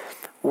heart.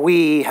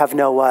 We have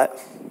no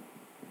what?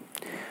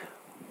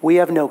 We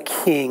have no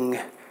king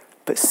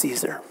but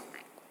Caesar.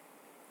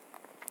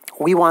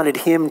 We wanted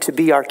him to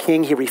be our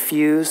king. He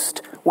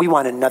refused. We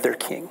want another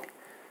king.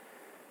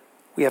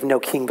 We have no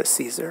king but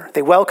Caesar.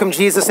 They welcomed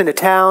Jesus into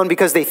town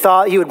because they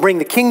thought he would bring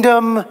the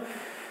kingdom.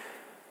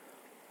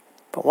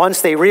 But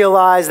once they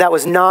realized that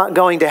was not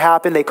going to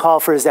happen, they call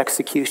for his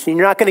execution.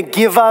 You're not going to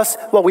give us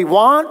what we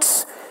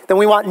want, then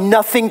we want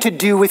nothing to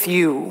do with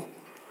you.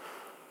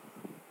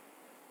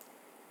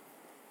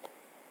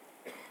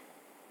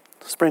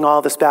 Let's bring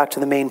all this back to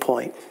the main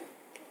point.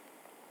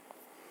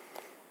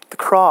 The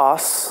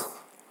cross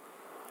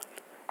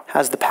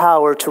has the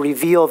power to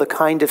reveal the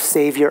kind of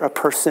Savior a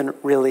person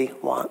really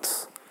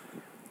wants.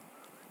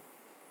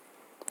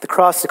 The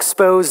cross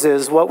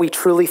exposes what we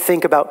truly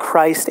think about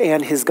Christ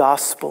and his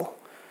gospel.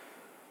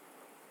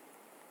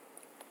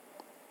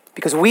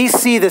 Because we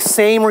see the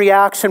same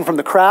reaction from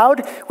the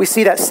crowd, we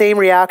see that same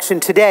reaction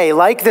today.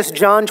 Like this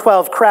John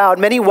 12 crowd,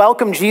 many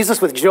welcome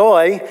Jesus with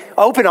joy,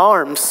 open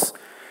arms.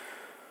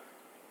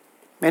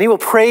 Many will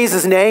praise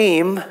his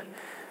name.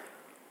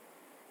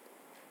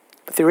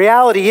 But the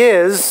reality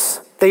is,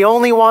 they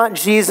only want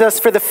Jesus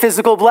for the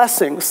physical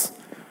blessings.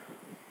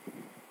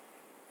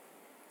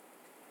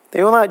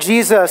 They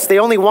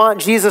only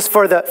want Jesus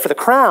for the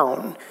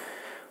crown.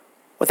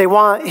 What they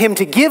want him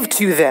to give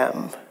to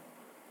them.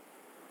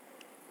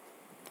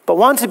 But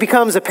once it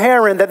becomes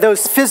apparent that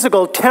those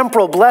physical,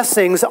 temporal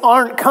blessings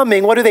aren't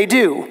coming, what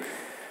do?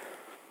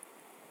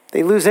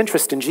 They lose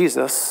interest in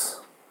Jesus.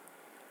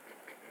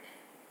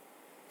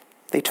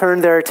 They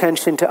turn their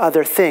attention to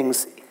other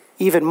things.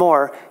 Even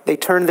more, they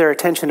turn their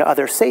attention to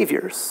other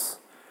saviors.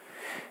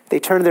 They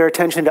turn their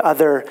attention to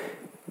other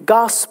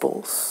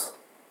gospels.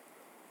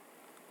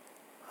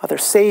 Other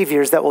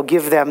saviors that will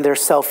give them their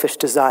selfish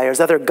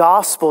desires. Other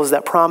gospels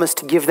that promise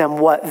to give them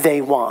what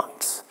they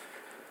want.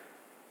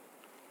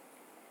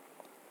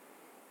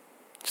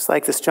 Just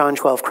like this John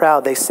 12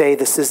 crowd, they say,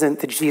 this isn't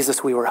the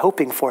Jesus we were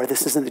hoping for.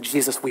 This isn't the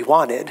Jesus we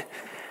wanted.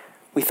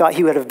 We thought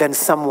he would have been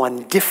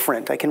someone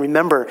different. I can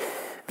remember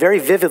very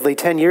vividly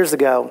 10 years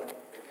ago,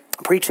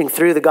 preaching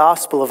through the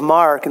Gospel of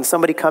Mark and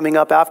somebody coming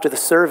up after the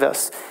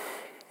service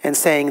and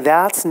saying,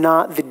 that's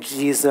not the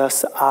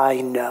Jesus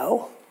I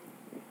know.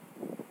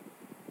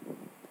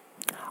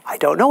 I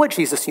don't know what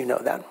Jesus you know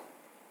then.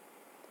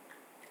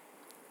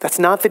 That's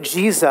not the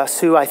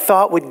Jesus who I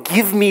thought would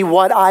give me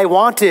what I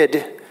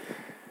wanted.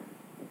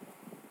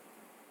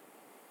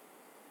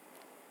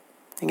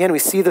 Again, we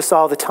see this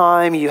all the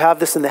time. You have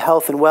this in the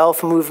health and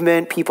wealth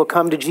movement. People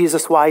come to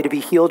Jesus, why? To be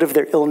healed of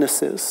their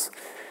illnesses.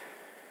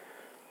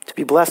 To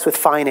be blessed with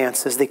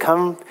finances. They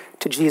come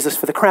to Jesus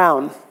for the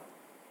crown.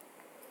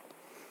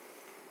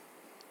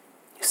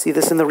 You see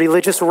this in the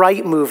religious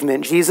right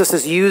movement. Jesus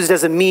is used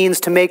as a means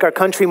to make our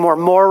country more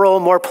moral,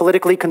 more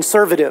politically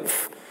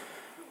conservative.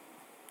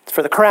 It's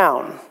for the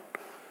crown.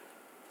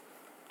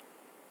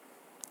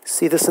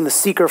 See this in the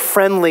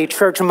seeker-friendly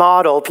church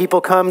model. People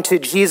come to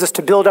Jesus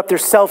to build up their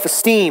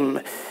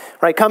self-esteem,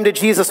 right? Come to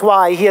Jesus.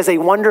 Why? He has a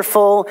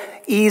wonderful,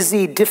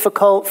 easy,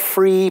 difficult,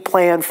 free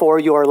plan for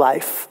your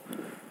life.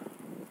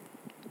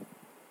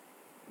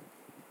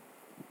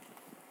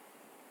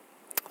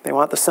 They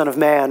want the Son of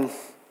Man,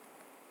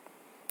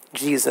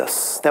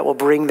 Jesus, that will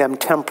bring them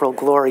temporal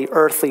glory,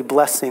 earthly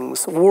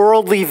blessings,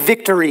 worldly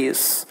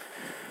victories.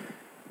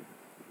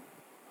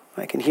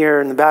 I can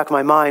hear in the back of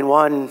my mind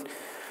one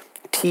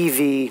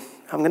TV,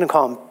 I'm going to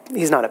call him,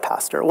 he's not a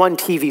pastor, one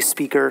TV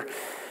speaker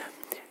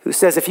who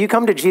says, if you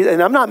come to Jesus,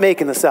 and I'm not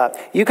making this up,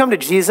 you come to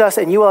Jesus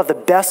and you will have the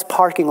best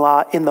parking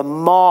lot in the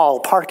mall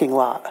parking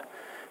lot.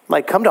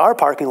 Like, come to our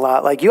parking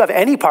lot. Like, you have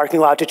any parking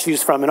lot to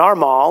choose from in our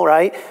mall,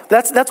 right?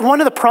 That's one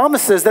of the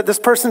promises that this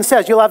person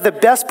says. You'll have the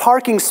best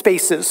parking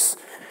spaces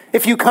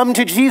if you come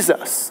to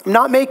Jesus. I'm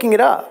not making it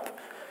up.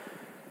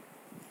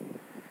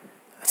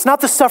 It's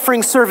not the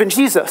suffering servant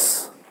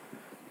Jesus.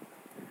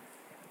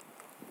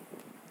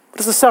 What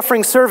does the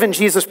suffering servant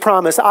Jesus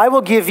promise? I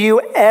will give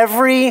you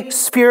every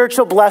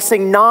spiritual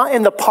blessing, not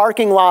in the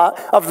parking lot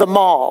of the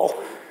mall.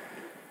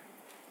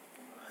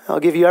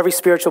 I'll give you every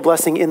spiritual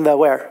blessing in the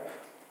where?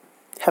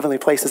 Heavenly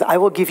places. I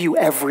will give you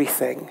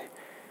everything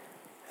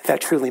that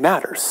truly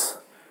matters.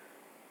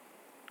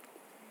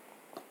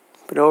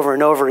 But over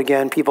and over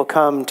again, people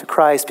come to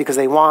Christ because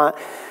they want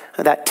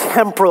that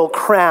temporal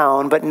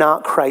crown, but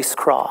not Christ's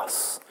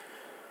cross.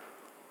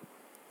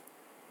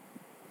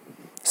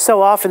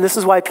 So often, this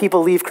is why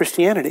people leave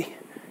Christianity.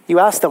 You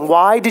ask them,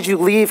 why did you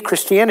leave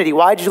Christianity?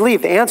 Why did you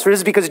leave? The answer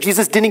is because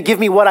Jesus didn't give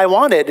me what I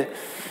wanted.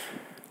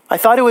 I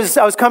thought I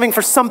was coming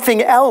for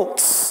something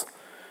else.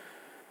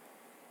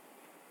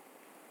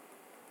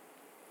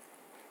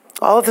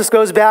 All of this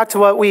goes back to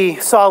what we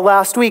saw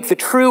last week. The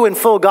true and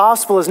full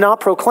gospel is not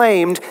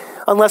proclaimed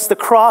unless the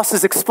cross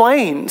is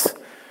explained.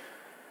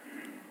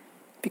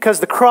 Because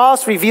the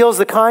cross reveals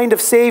the kind of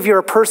Savior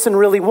a person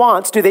really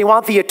wants. Do they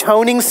want the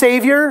atoning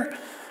Savior?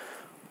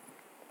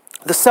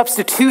 The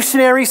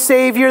substitutionary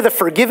Savior, the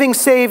forgiving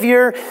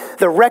Savior,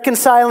 the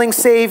reconciling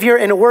Savior?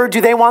 In a word,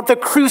 do they want the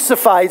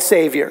crucified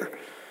Savior?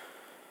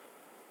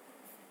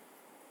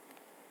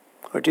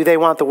 Or do they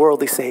want the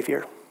worldly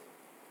Savior?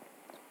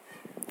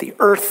 The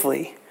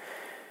earthly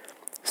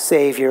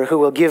Savior who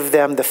will give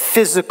them the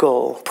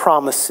physical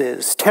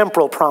promises,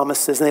 temporal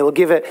promises, and they will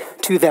give it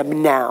to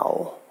them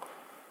now.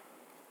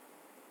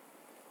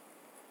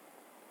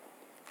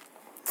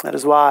 That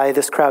is why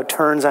this crowd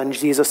turns on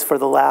Jesus for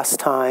the last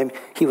time.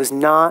 He was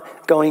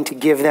not going to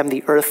give them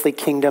the earthly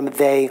kingdom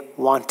they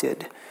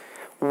wanted,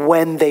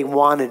 when they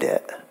wanted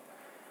it.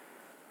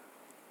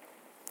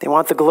 They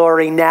want the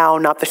glory now,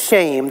 not the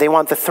shame. They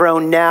want the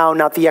throne now,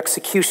 not the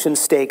execution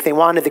stake. They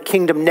wanted the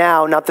kingdom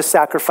now, not the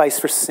sacrifice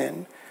for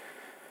sin.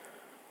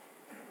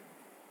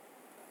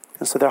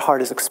 And so their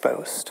heart is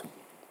exposed.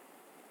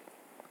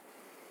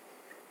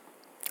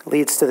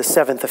 Leads to the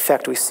seventh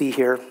effect we see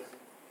here.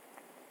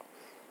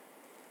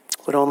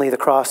 What only the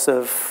cross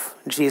of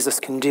Jesus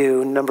can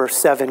do. Number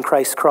 7,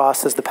 Christ's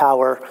cross has the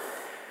power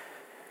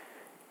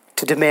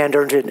to demand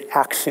urgent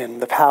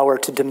action. The power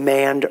to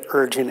demand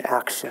urgent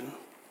action.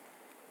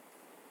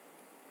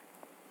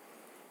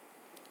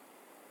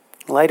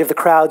 In light of the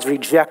crowd's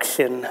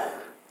rejection,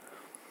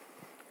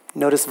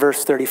 notice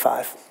verse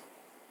 35.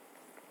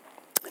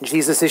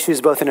 Jesus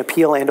issues both an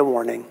appeal and a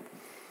warning.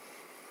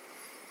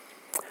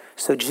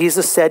 So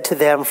Jesus said to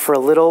them, for a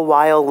little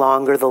while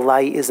longer, the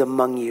light is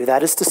among you.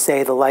 That is to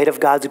say, the light of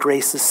God's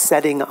grace is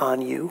setting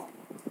on you.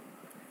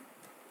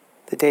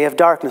 The day of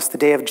darkness, the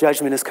day of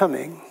judgment is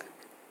coming.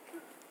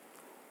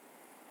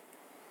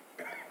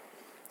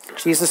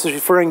 Jesus is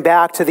referring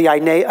back to the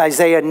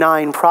Isaiah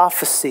 9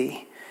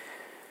 prophecy.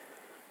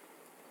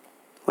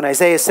 When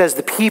Isaiah says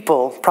the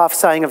people,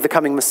 prophesying of the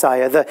coming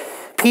Messiah, the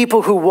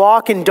people who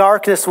walk in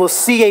darkness will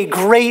see a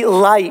great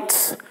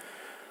light.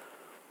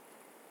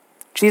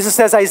 Jesus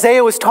says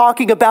Isaiah was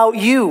talking about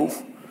you.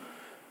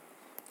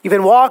 You've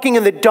been walking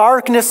in the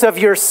darkness of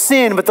your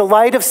sin, but the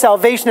light of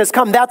salvation has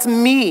come. That's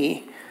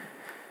me.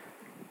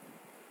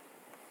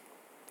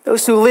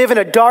 Those who live in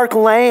a dark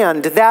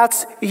land,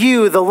 that's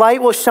you. The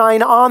light will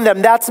shine on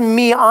them. That's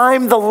me.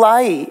 I'm the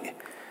light.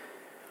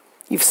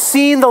 You've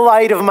seen the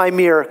light of my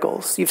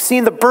miracles. You've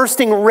seen the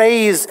bursting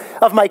rays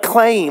of my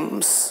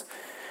claims.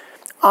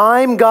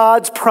 I'm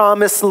God's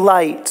promised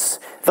light.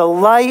 The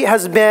light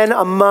has been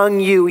among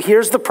you.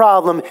 Here's the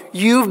problem.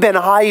 You've been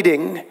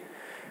hiding. You've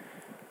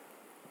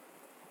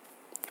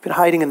been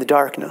hiding in the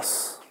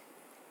darkness.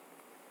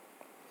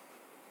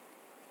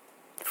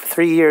 For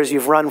 3 years,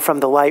 you've run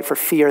from the light for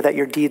fear that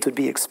your deeds would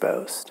be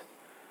exposed.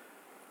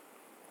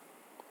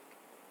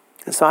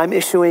 And so I'm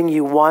issuing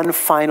you one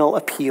final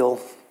appeal.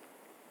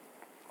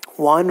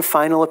 One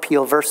final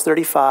appeal, verse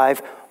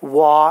 35,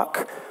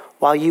 walk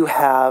while you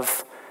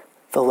have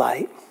the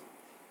light.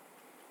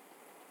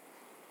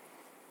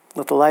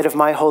 Let the light of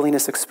my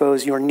holiness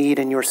expose your need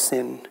and your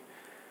sin.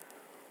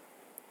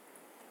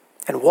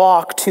 And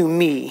walk to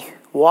me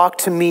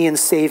in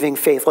saving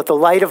faith. Let the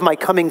light of my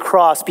coming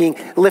cross being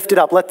lifted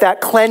up, let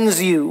that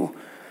cleanse you.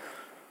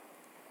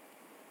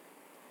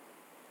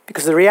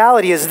 Because the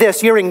reality is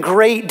this: you're in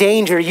great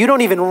danger. You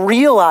don't even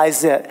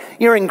realize it.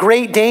 You're in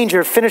great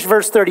danger. Finish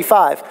verse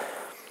 35.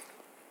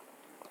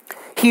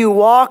 He who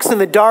walks in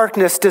the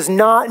darkness does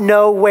not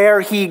know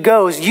where he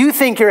goes. You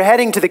think you're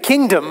heading to the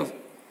kingdom.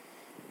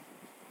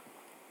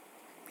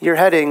 You're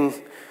heading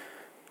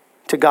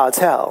to God's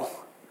hell.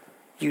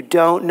 You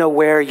don't know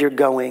where you're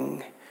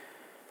going.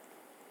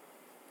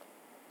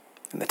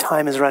 And the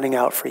time is running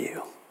out for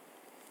you.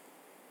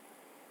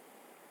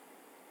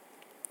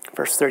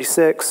 Verse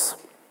 36.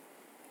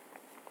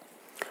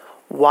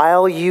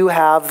 While you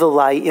have the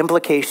light,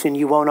 implication,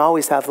 you won't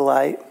always have the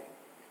light.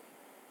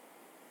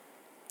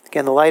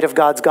 Again, the light of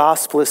God's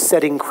gospel is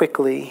setting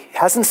quickly. It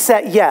hasn't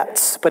set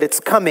yet, but it's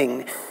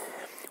coming.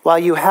 While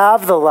you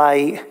have the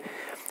light,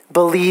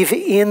 believe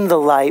in the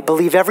light.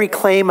 Believe every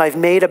claim I've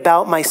made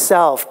about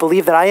myself.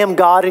 Believe that I am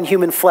God in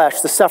human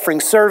flesh, the suffering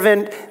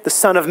servant, the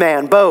Son of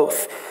Man,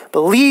 both.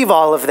 Believe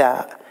all of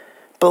that.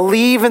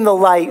 Believe in the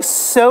light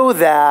so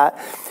that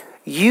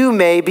you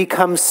may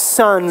become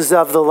sons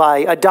of the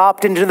light,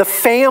 adopted into the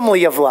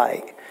family of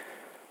light,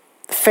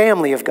 the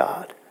family of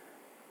God.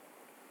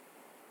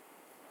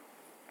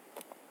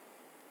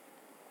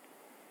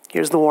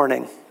 Here's the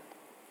warning.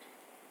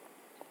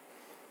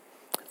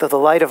 Though the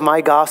light of my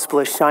gospel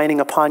is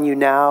shining upon you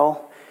now,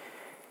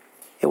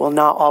 it will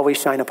not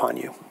always shine upon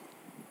you.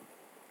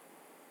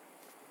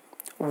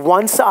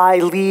 Once I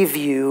leave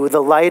you,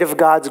 the light of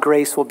God's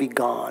grace will be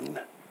gone,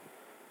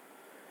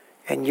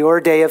 and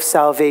your day of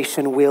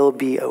salvation will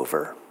be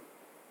over.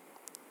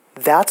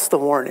 That's the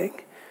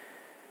warning.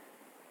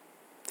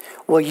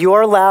 Will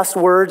your last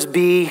words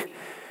be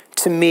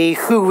to me,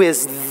 who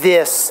is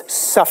this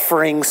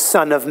suffering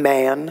Son of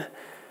Man?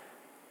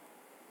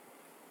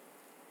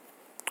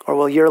 Or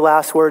will your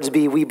last words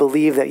be, we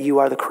believe that you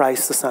are the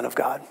Christ, the Son of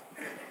God?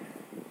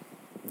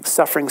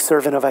 Suffering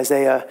servant of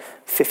Isaiah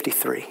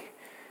 53.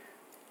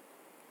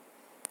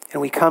 And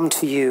we come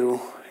to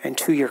you and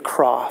to your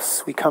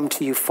cross. We come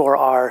to you for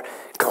our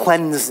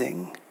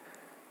cleansing.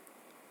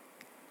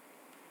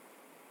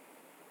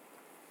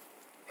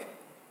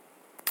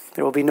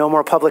 There will be no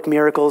more public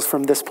miracles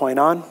from this point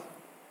on.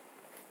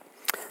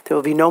 There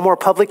will be no more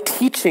public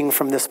teaching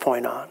from this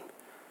point on.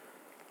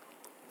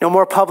 No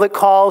more public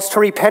calls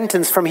to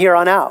repentance from here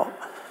on out.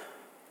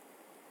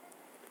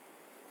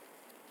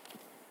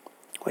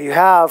 What you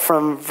have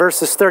from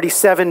verses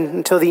 37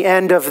 until the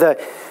end of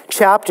the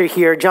chapter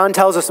here, John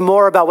tells us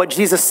more about what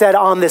Jesus said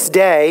on this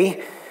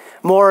day,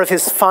 more of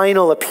his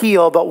final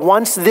appeal. But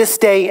once this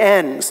day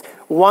ends,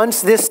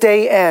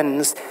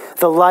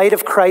 the light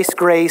of Christ's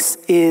grace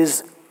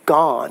is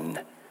gone.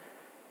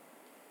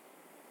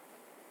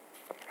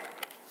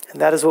 And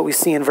that is what we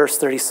see in verse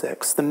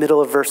 36, the middle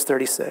of verse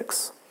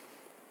 36.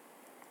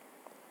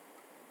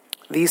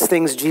 These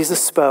things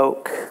Jesus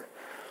spoke,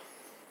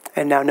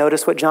 and now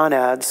notice what John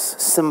adds,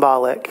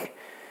 symbolic.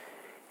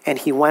 And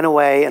he went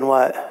away and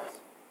what?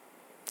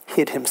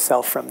 Hid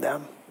himself from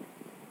them.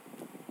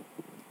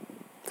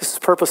 This is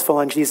purposeful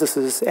on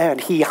Jesus'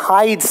 end. He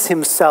hides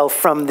himself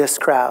from this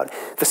crowd.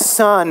 The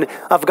sun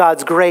of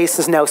God's grace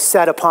is now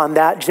set upon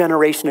that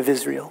generation of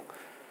Israel.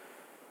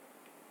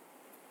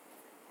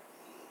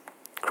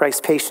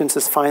 Christ's patience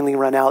has finally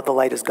run out. The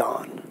light is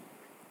gone.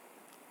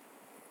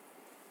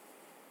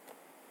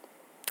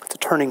 It's a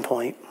turning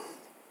point.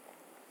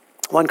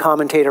 One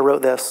commentator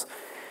wrote this: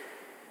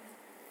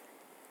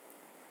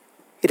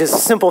 it is a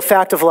simple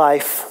fact of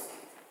life.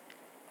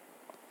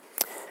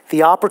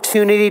 The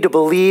opportunity to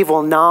believe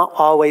will not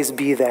always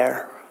be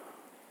there.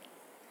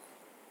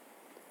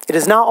 It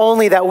is not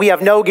only that we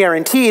have no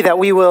guarantee that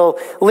we will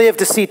live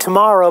to see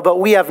tomorrow, but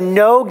we have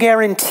no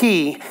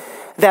guarantee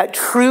that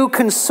true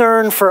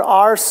concern for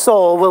our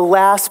soul will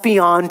last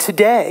beyond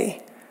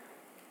today.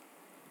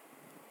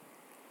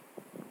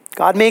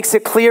 God makes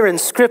it clear in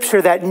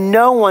Scripture that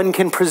no one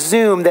can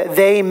presume that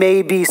they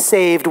may be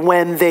saved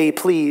when they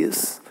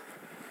please.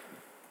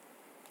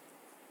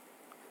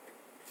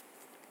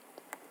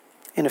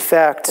 In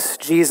effect,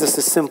 Jesus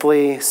is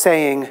simply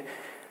saying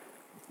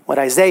what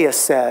Isaiah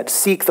said: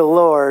 seek the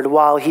Lord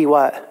while he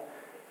what?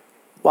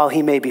 While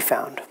he may be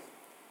found.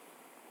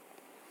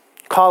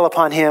 Call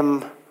upon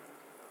him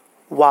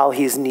while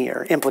he's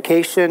near.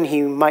 Implication,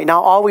 he might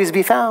not always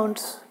be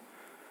found.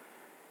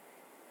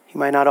 He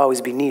might not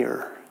always be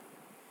near.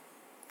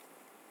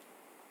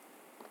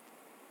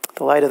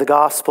 The light of the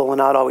gospel will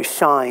not always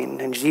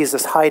shine, and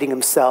Jesus hiding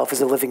himself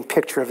is a living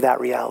picture of that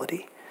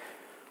reality.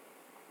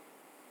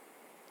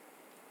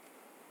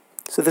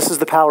 So this is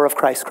the power of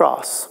Christ's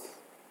cross.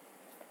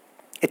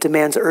 It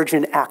demands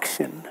urgent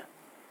action.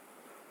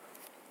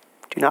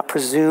 Do not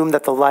presume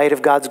that the light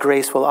of God's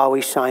grace will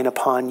always shine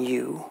upon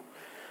you.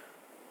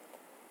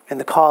 And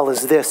the call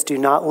is this: do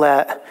not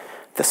let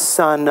the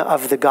sun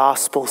of the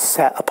gospel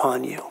set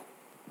upon you.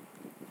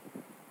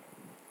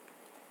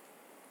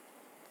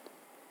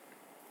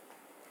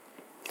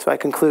 So I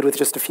conclude with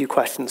just a few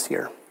questions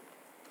here.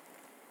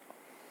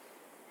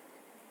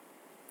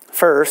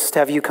 First,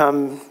 have you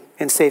come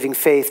in saving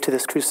faith to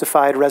this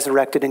crucified,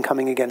 resurrected, and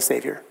coming again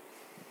Savior?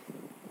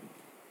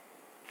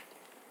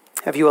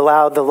 Have you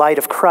allowed the light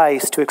of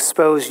Christ to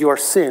expose your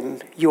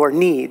sin, your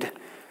need?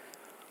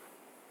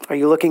 Are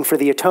you looking for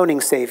the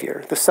atoning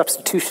Savior, the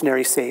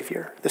substitutionary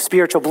Savior, the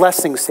spiritual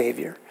blessing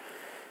Savior?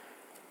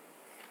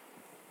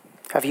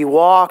 Have you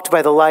walked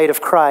by the light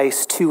of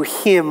Christ to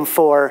him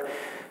for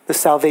the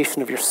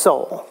salvation of your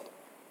soul?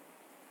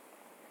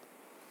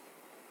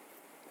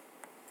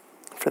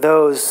 For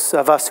those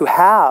of us who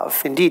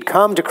have indeed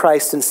come to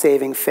Christ in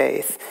saving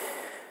faith,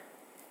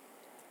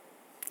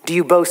 do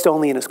you boast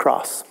only in his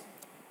cross?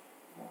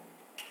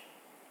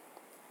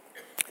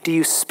 Do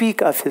you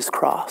speak of his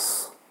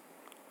cross?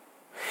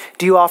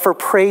 Do you offer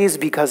praise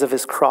because of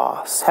his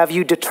cross? Have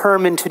you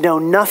determined to know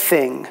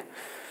nothing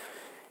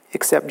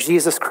except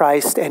Jesus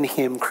Christ and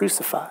him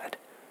crucified?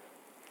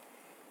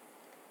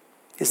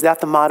 Is that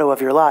the motto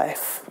of your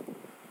life?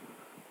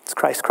 It's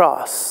Christ's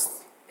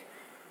cross.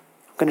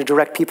 I'm going to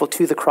direct people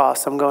to the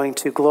cross. I'm going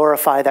to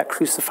glorify that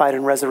crucified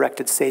and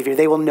resurrected Savior.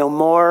 They will know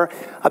more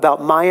about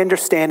my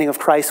understanding of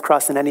Christ's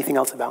cross than anything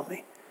else about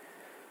me.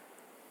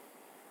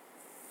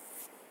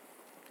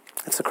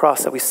 It's the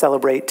cross that we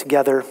celebrate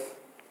together.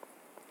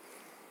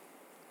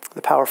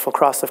 The powerful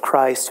cross of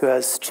Christ who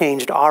has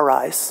changed our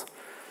eyes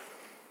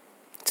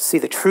to see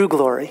the true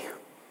glory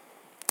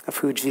of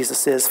who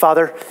Jesus is.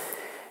 Father,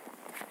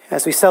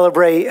 as we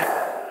celebrate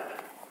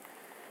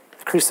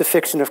the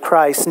crucifixion of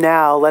Christ,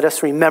 now let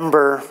us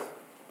remember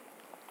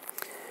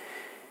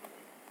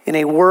in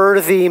a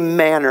worthy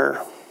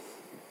manner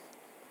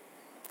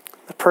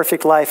the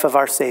perfect life of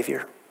our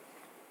Savior.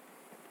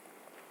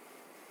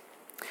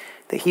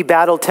 That he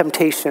battled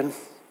temptation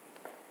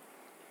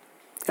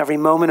every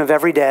moment of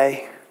every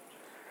day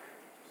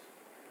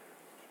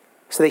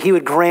so that he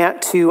would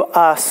grant to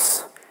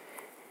us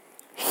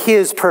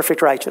his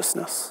perfect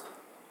righteousness.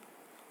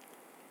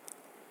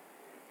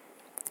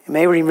 And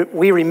may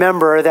we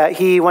remember that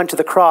he went to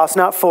the cross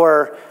not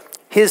for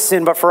his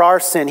sin, but for our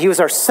sin. He was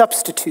our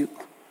substitute.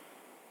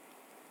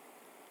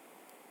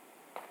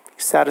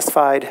 He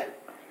satisfied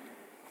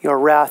your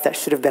wrath that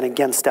should have been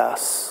against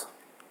us,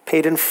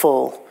 paid in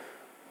full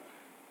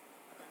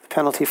the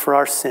penalty for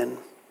our sin.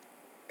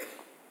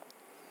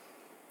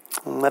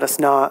 And let us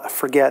not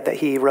forget that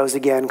he rose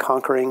again,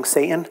 conquering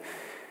Satan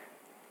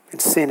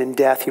and sin and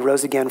death. He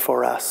rose again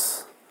for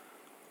us.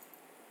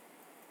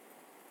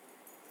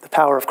 The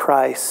power of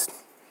Christ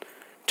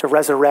to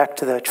resurrect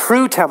the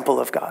true temple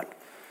of God,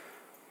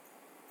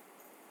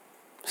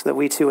 so that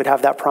we too would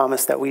have that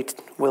promise that we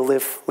will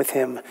live with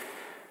him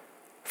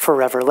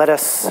forever. Let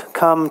us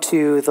come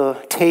to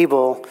the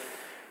table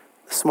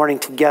this morning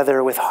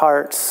together with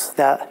hearts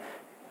that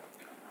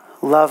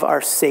love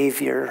our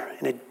Savior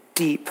in a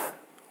deep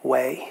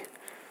way.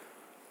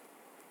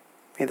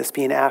 May this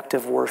be an act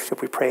of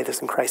worship. We pray this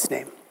in Christ's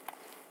name.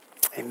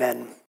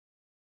 Amen.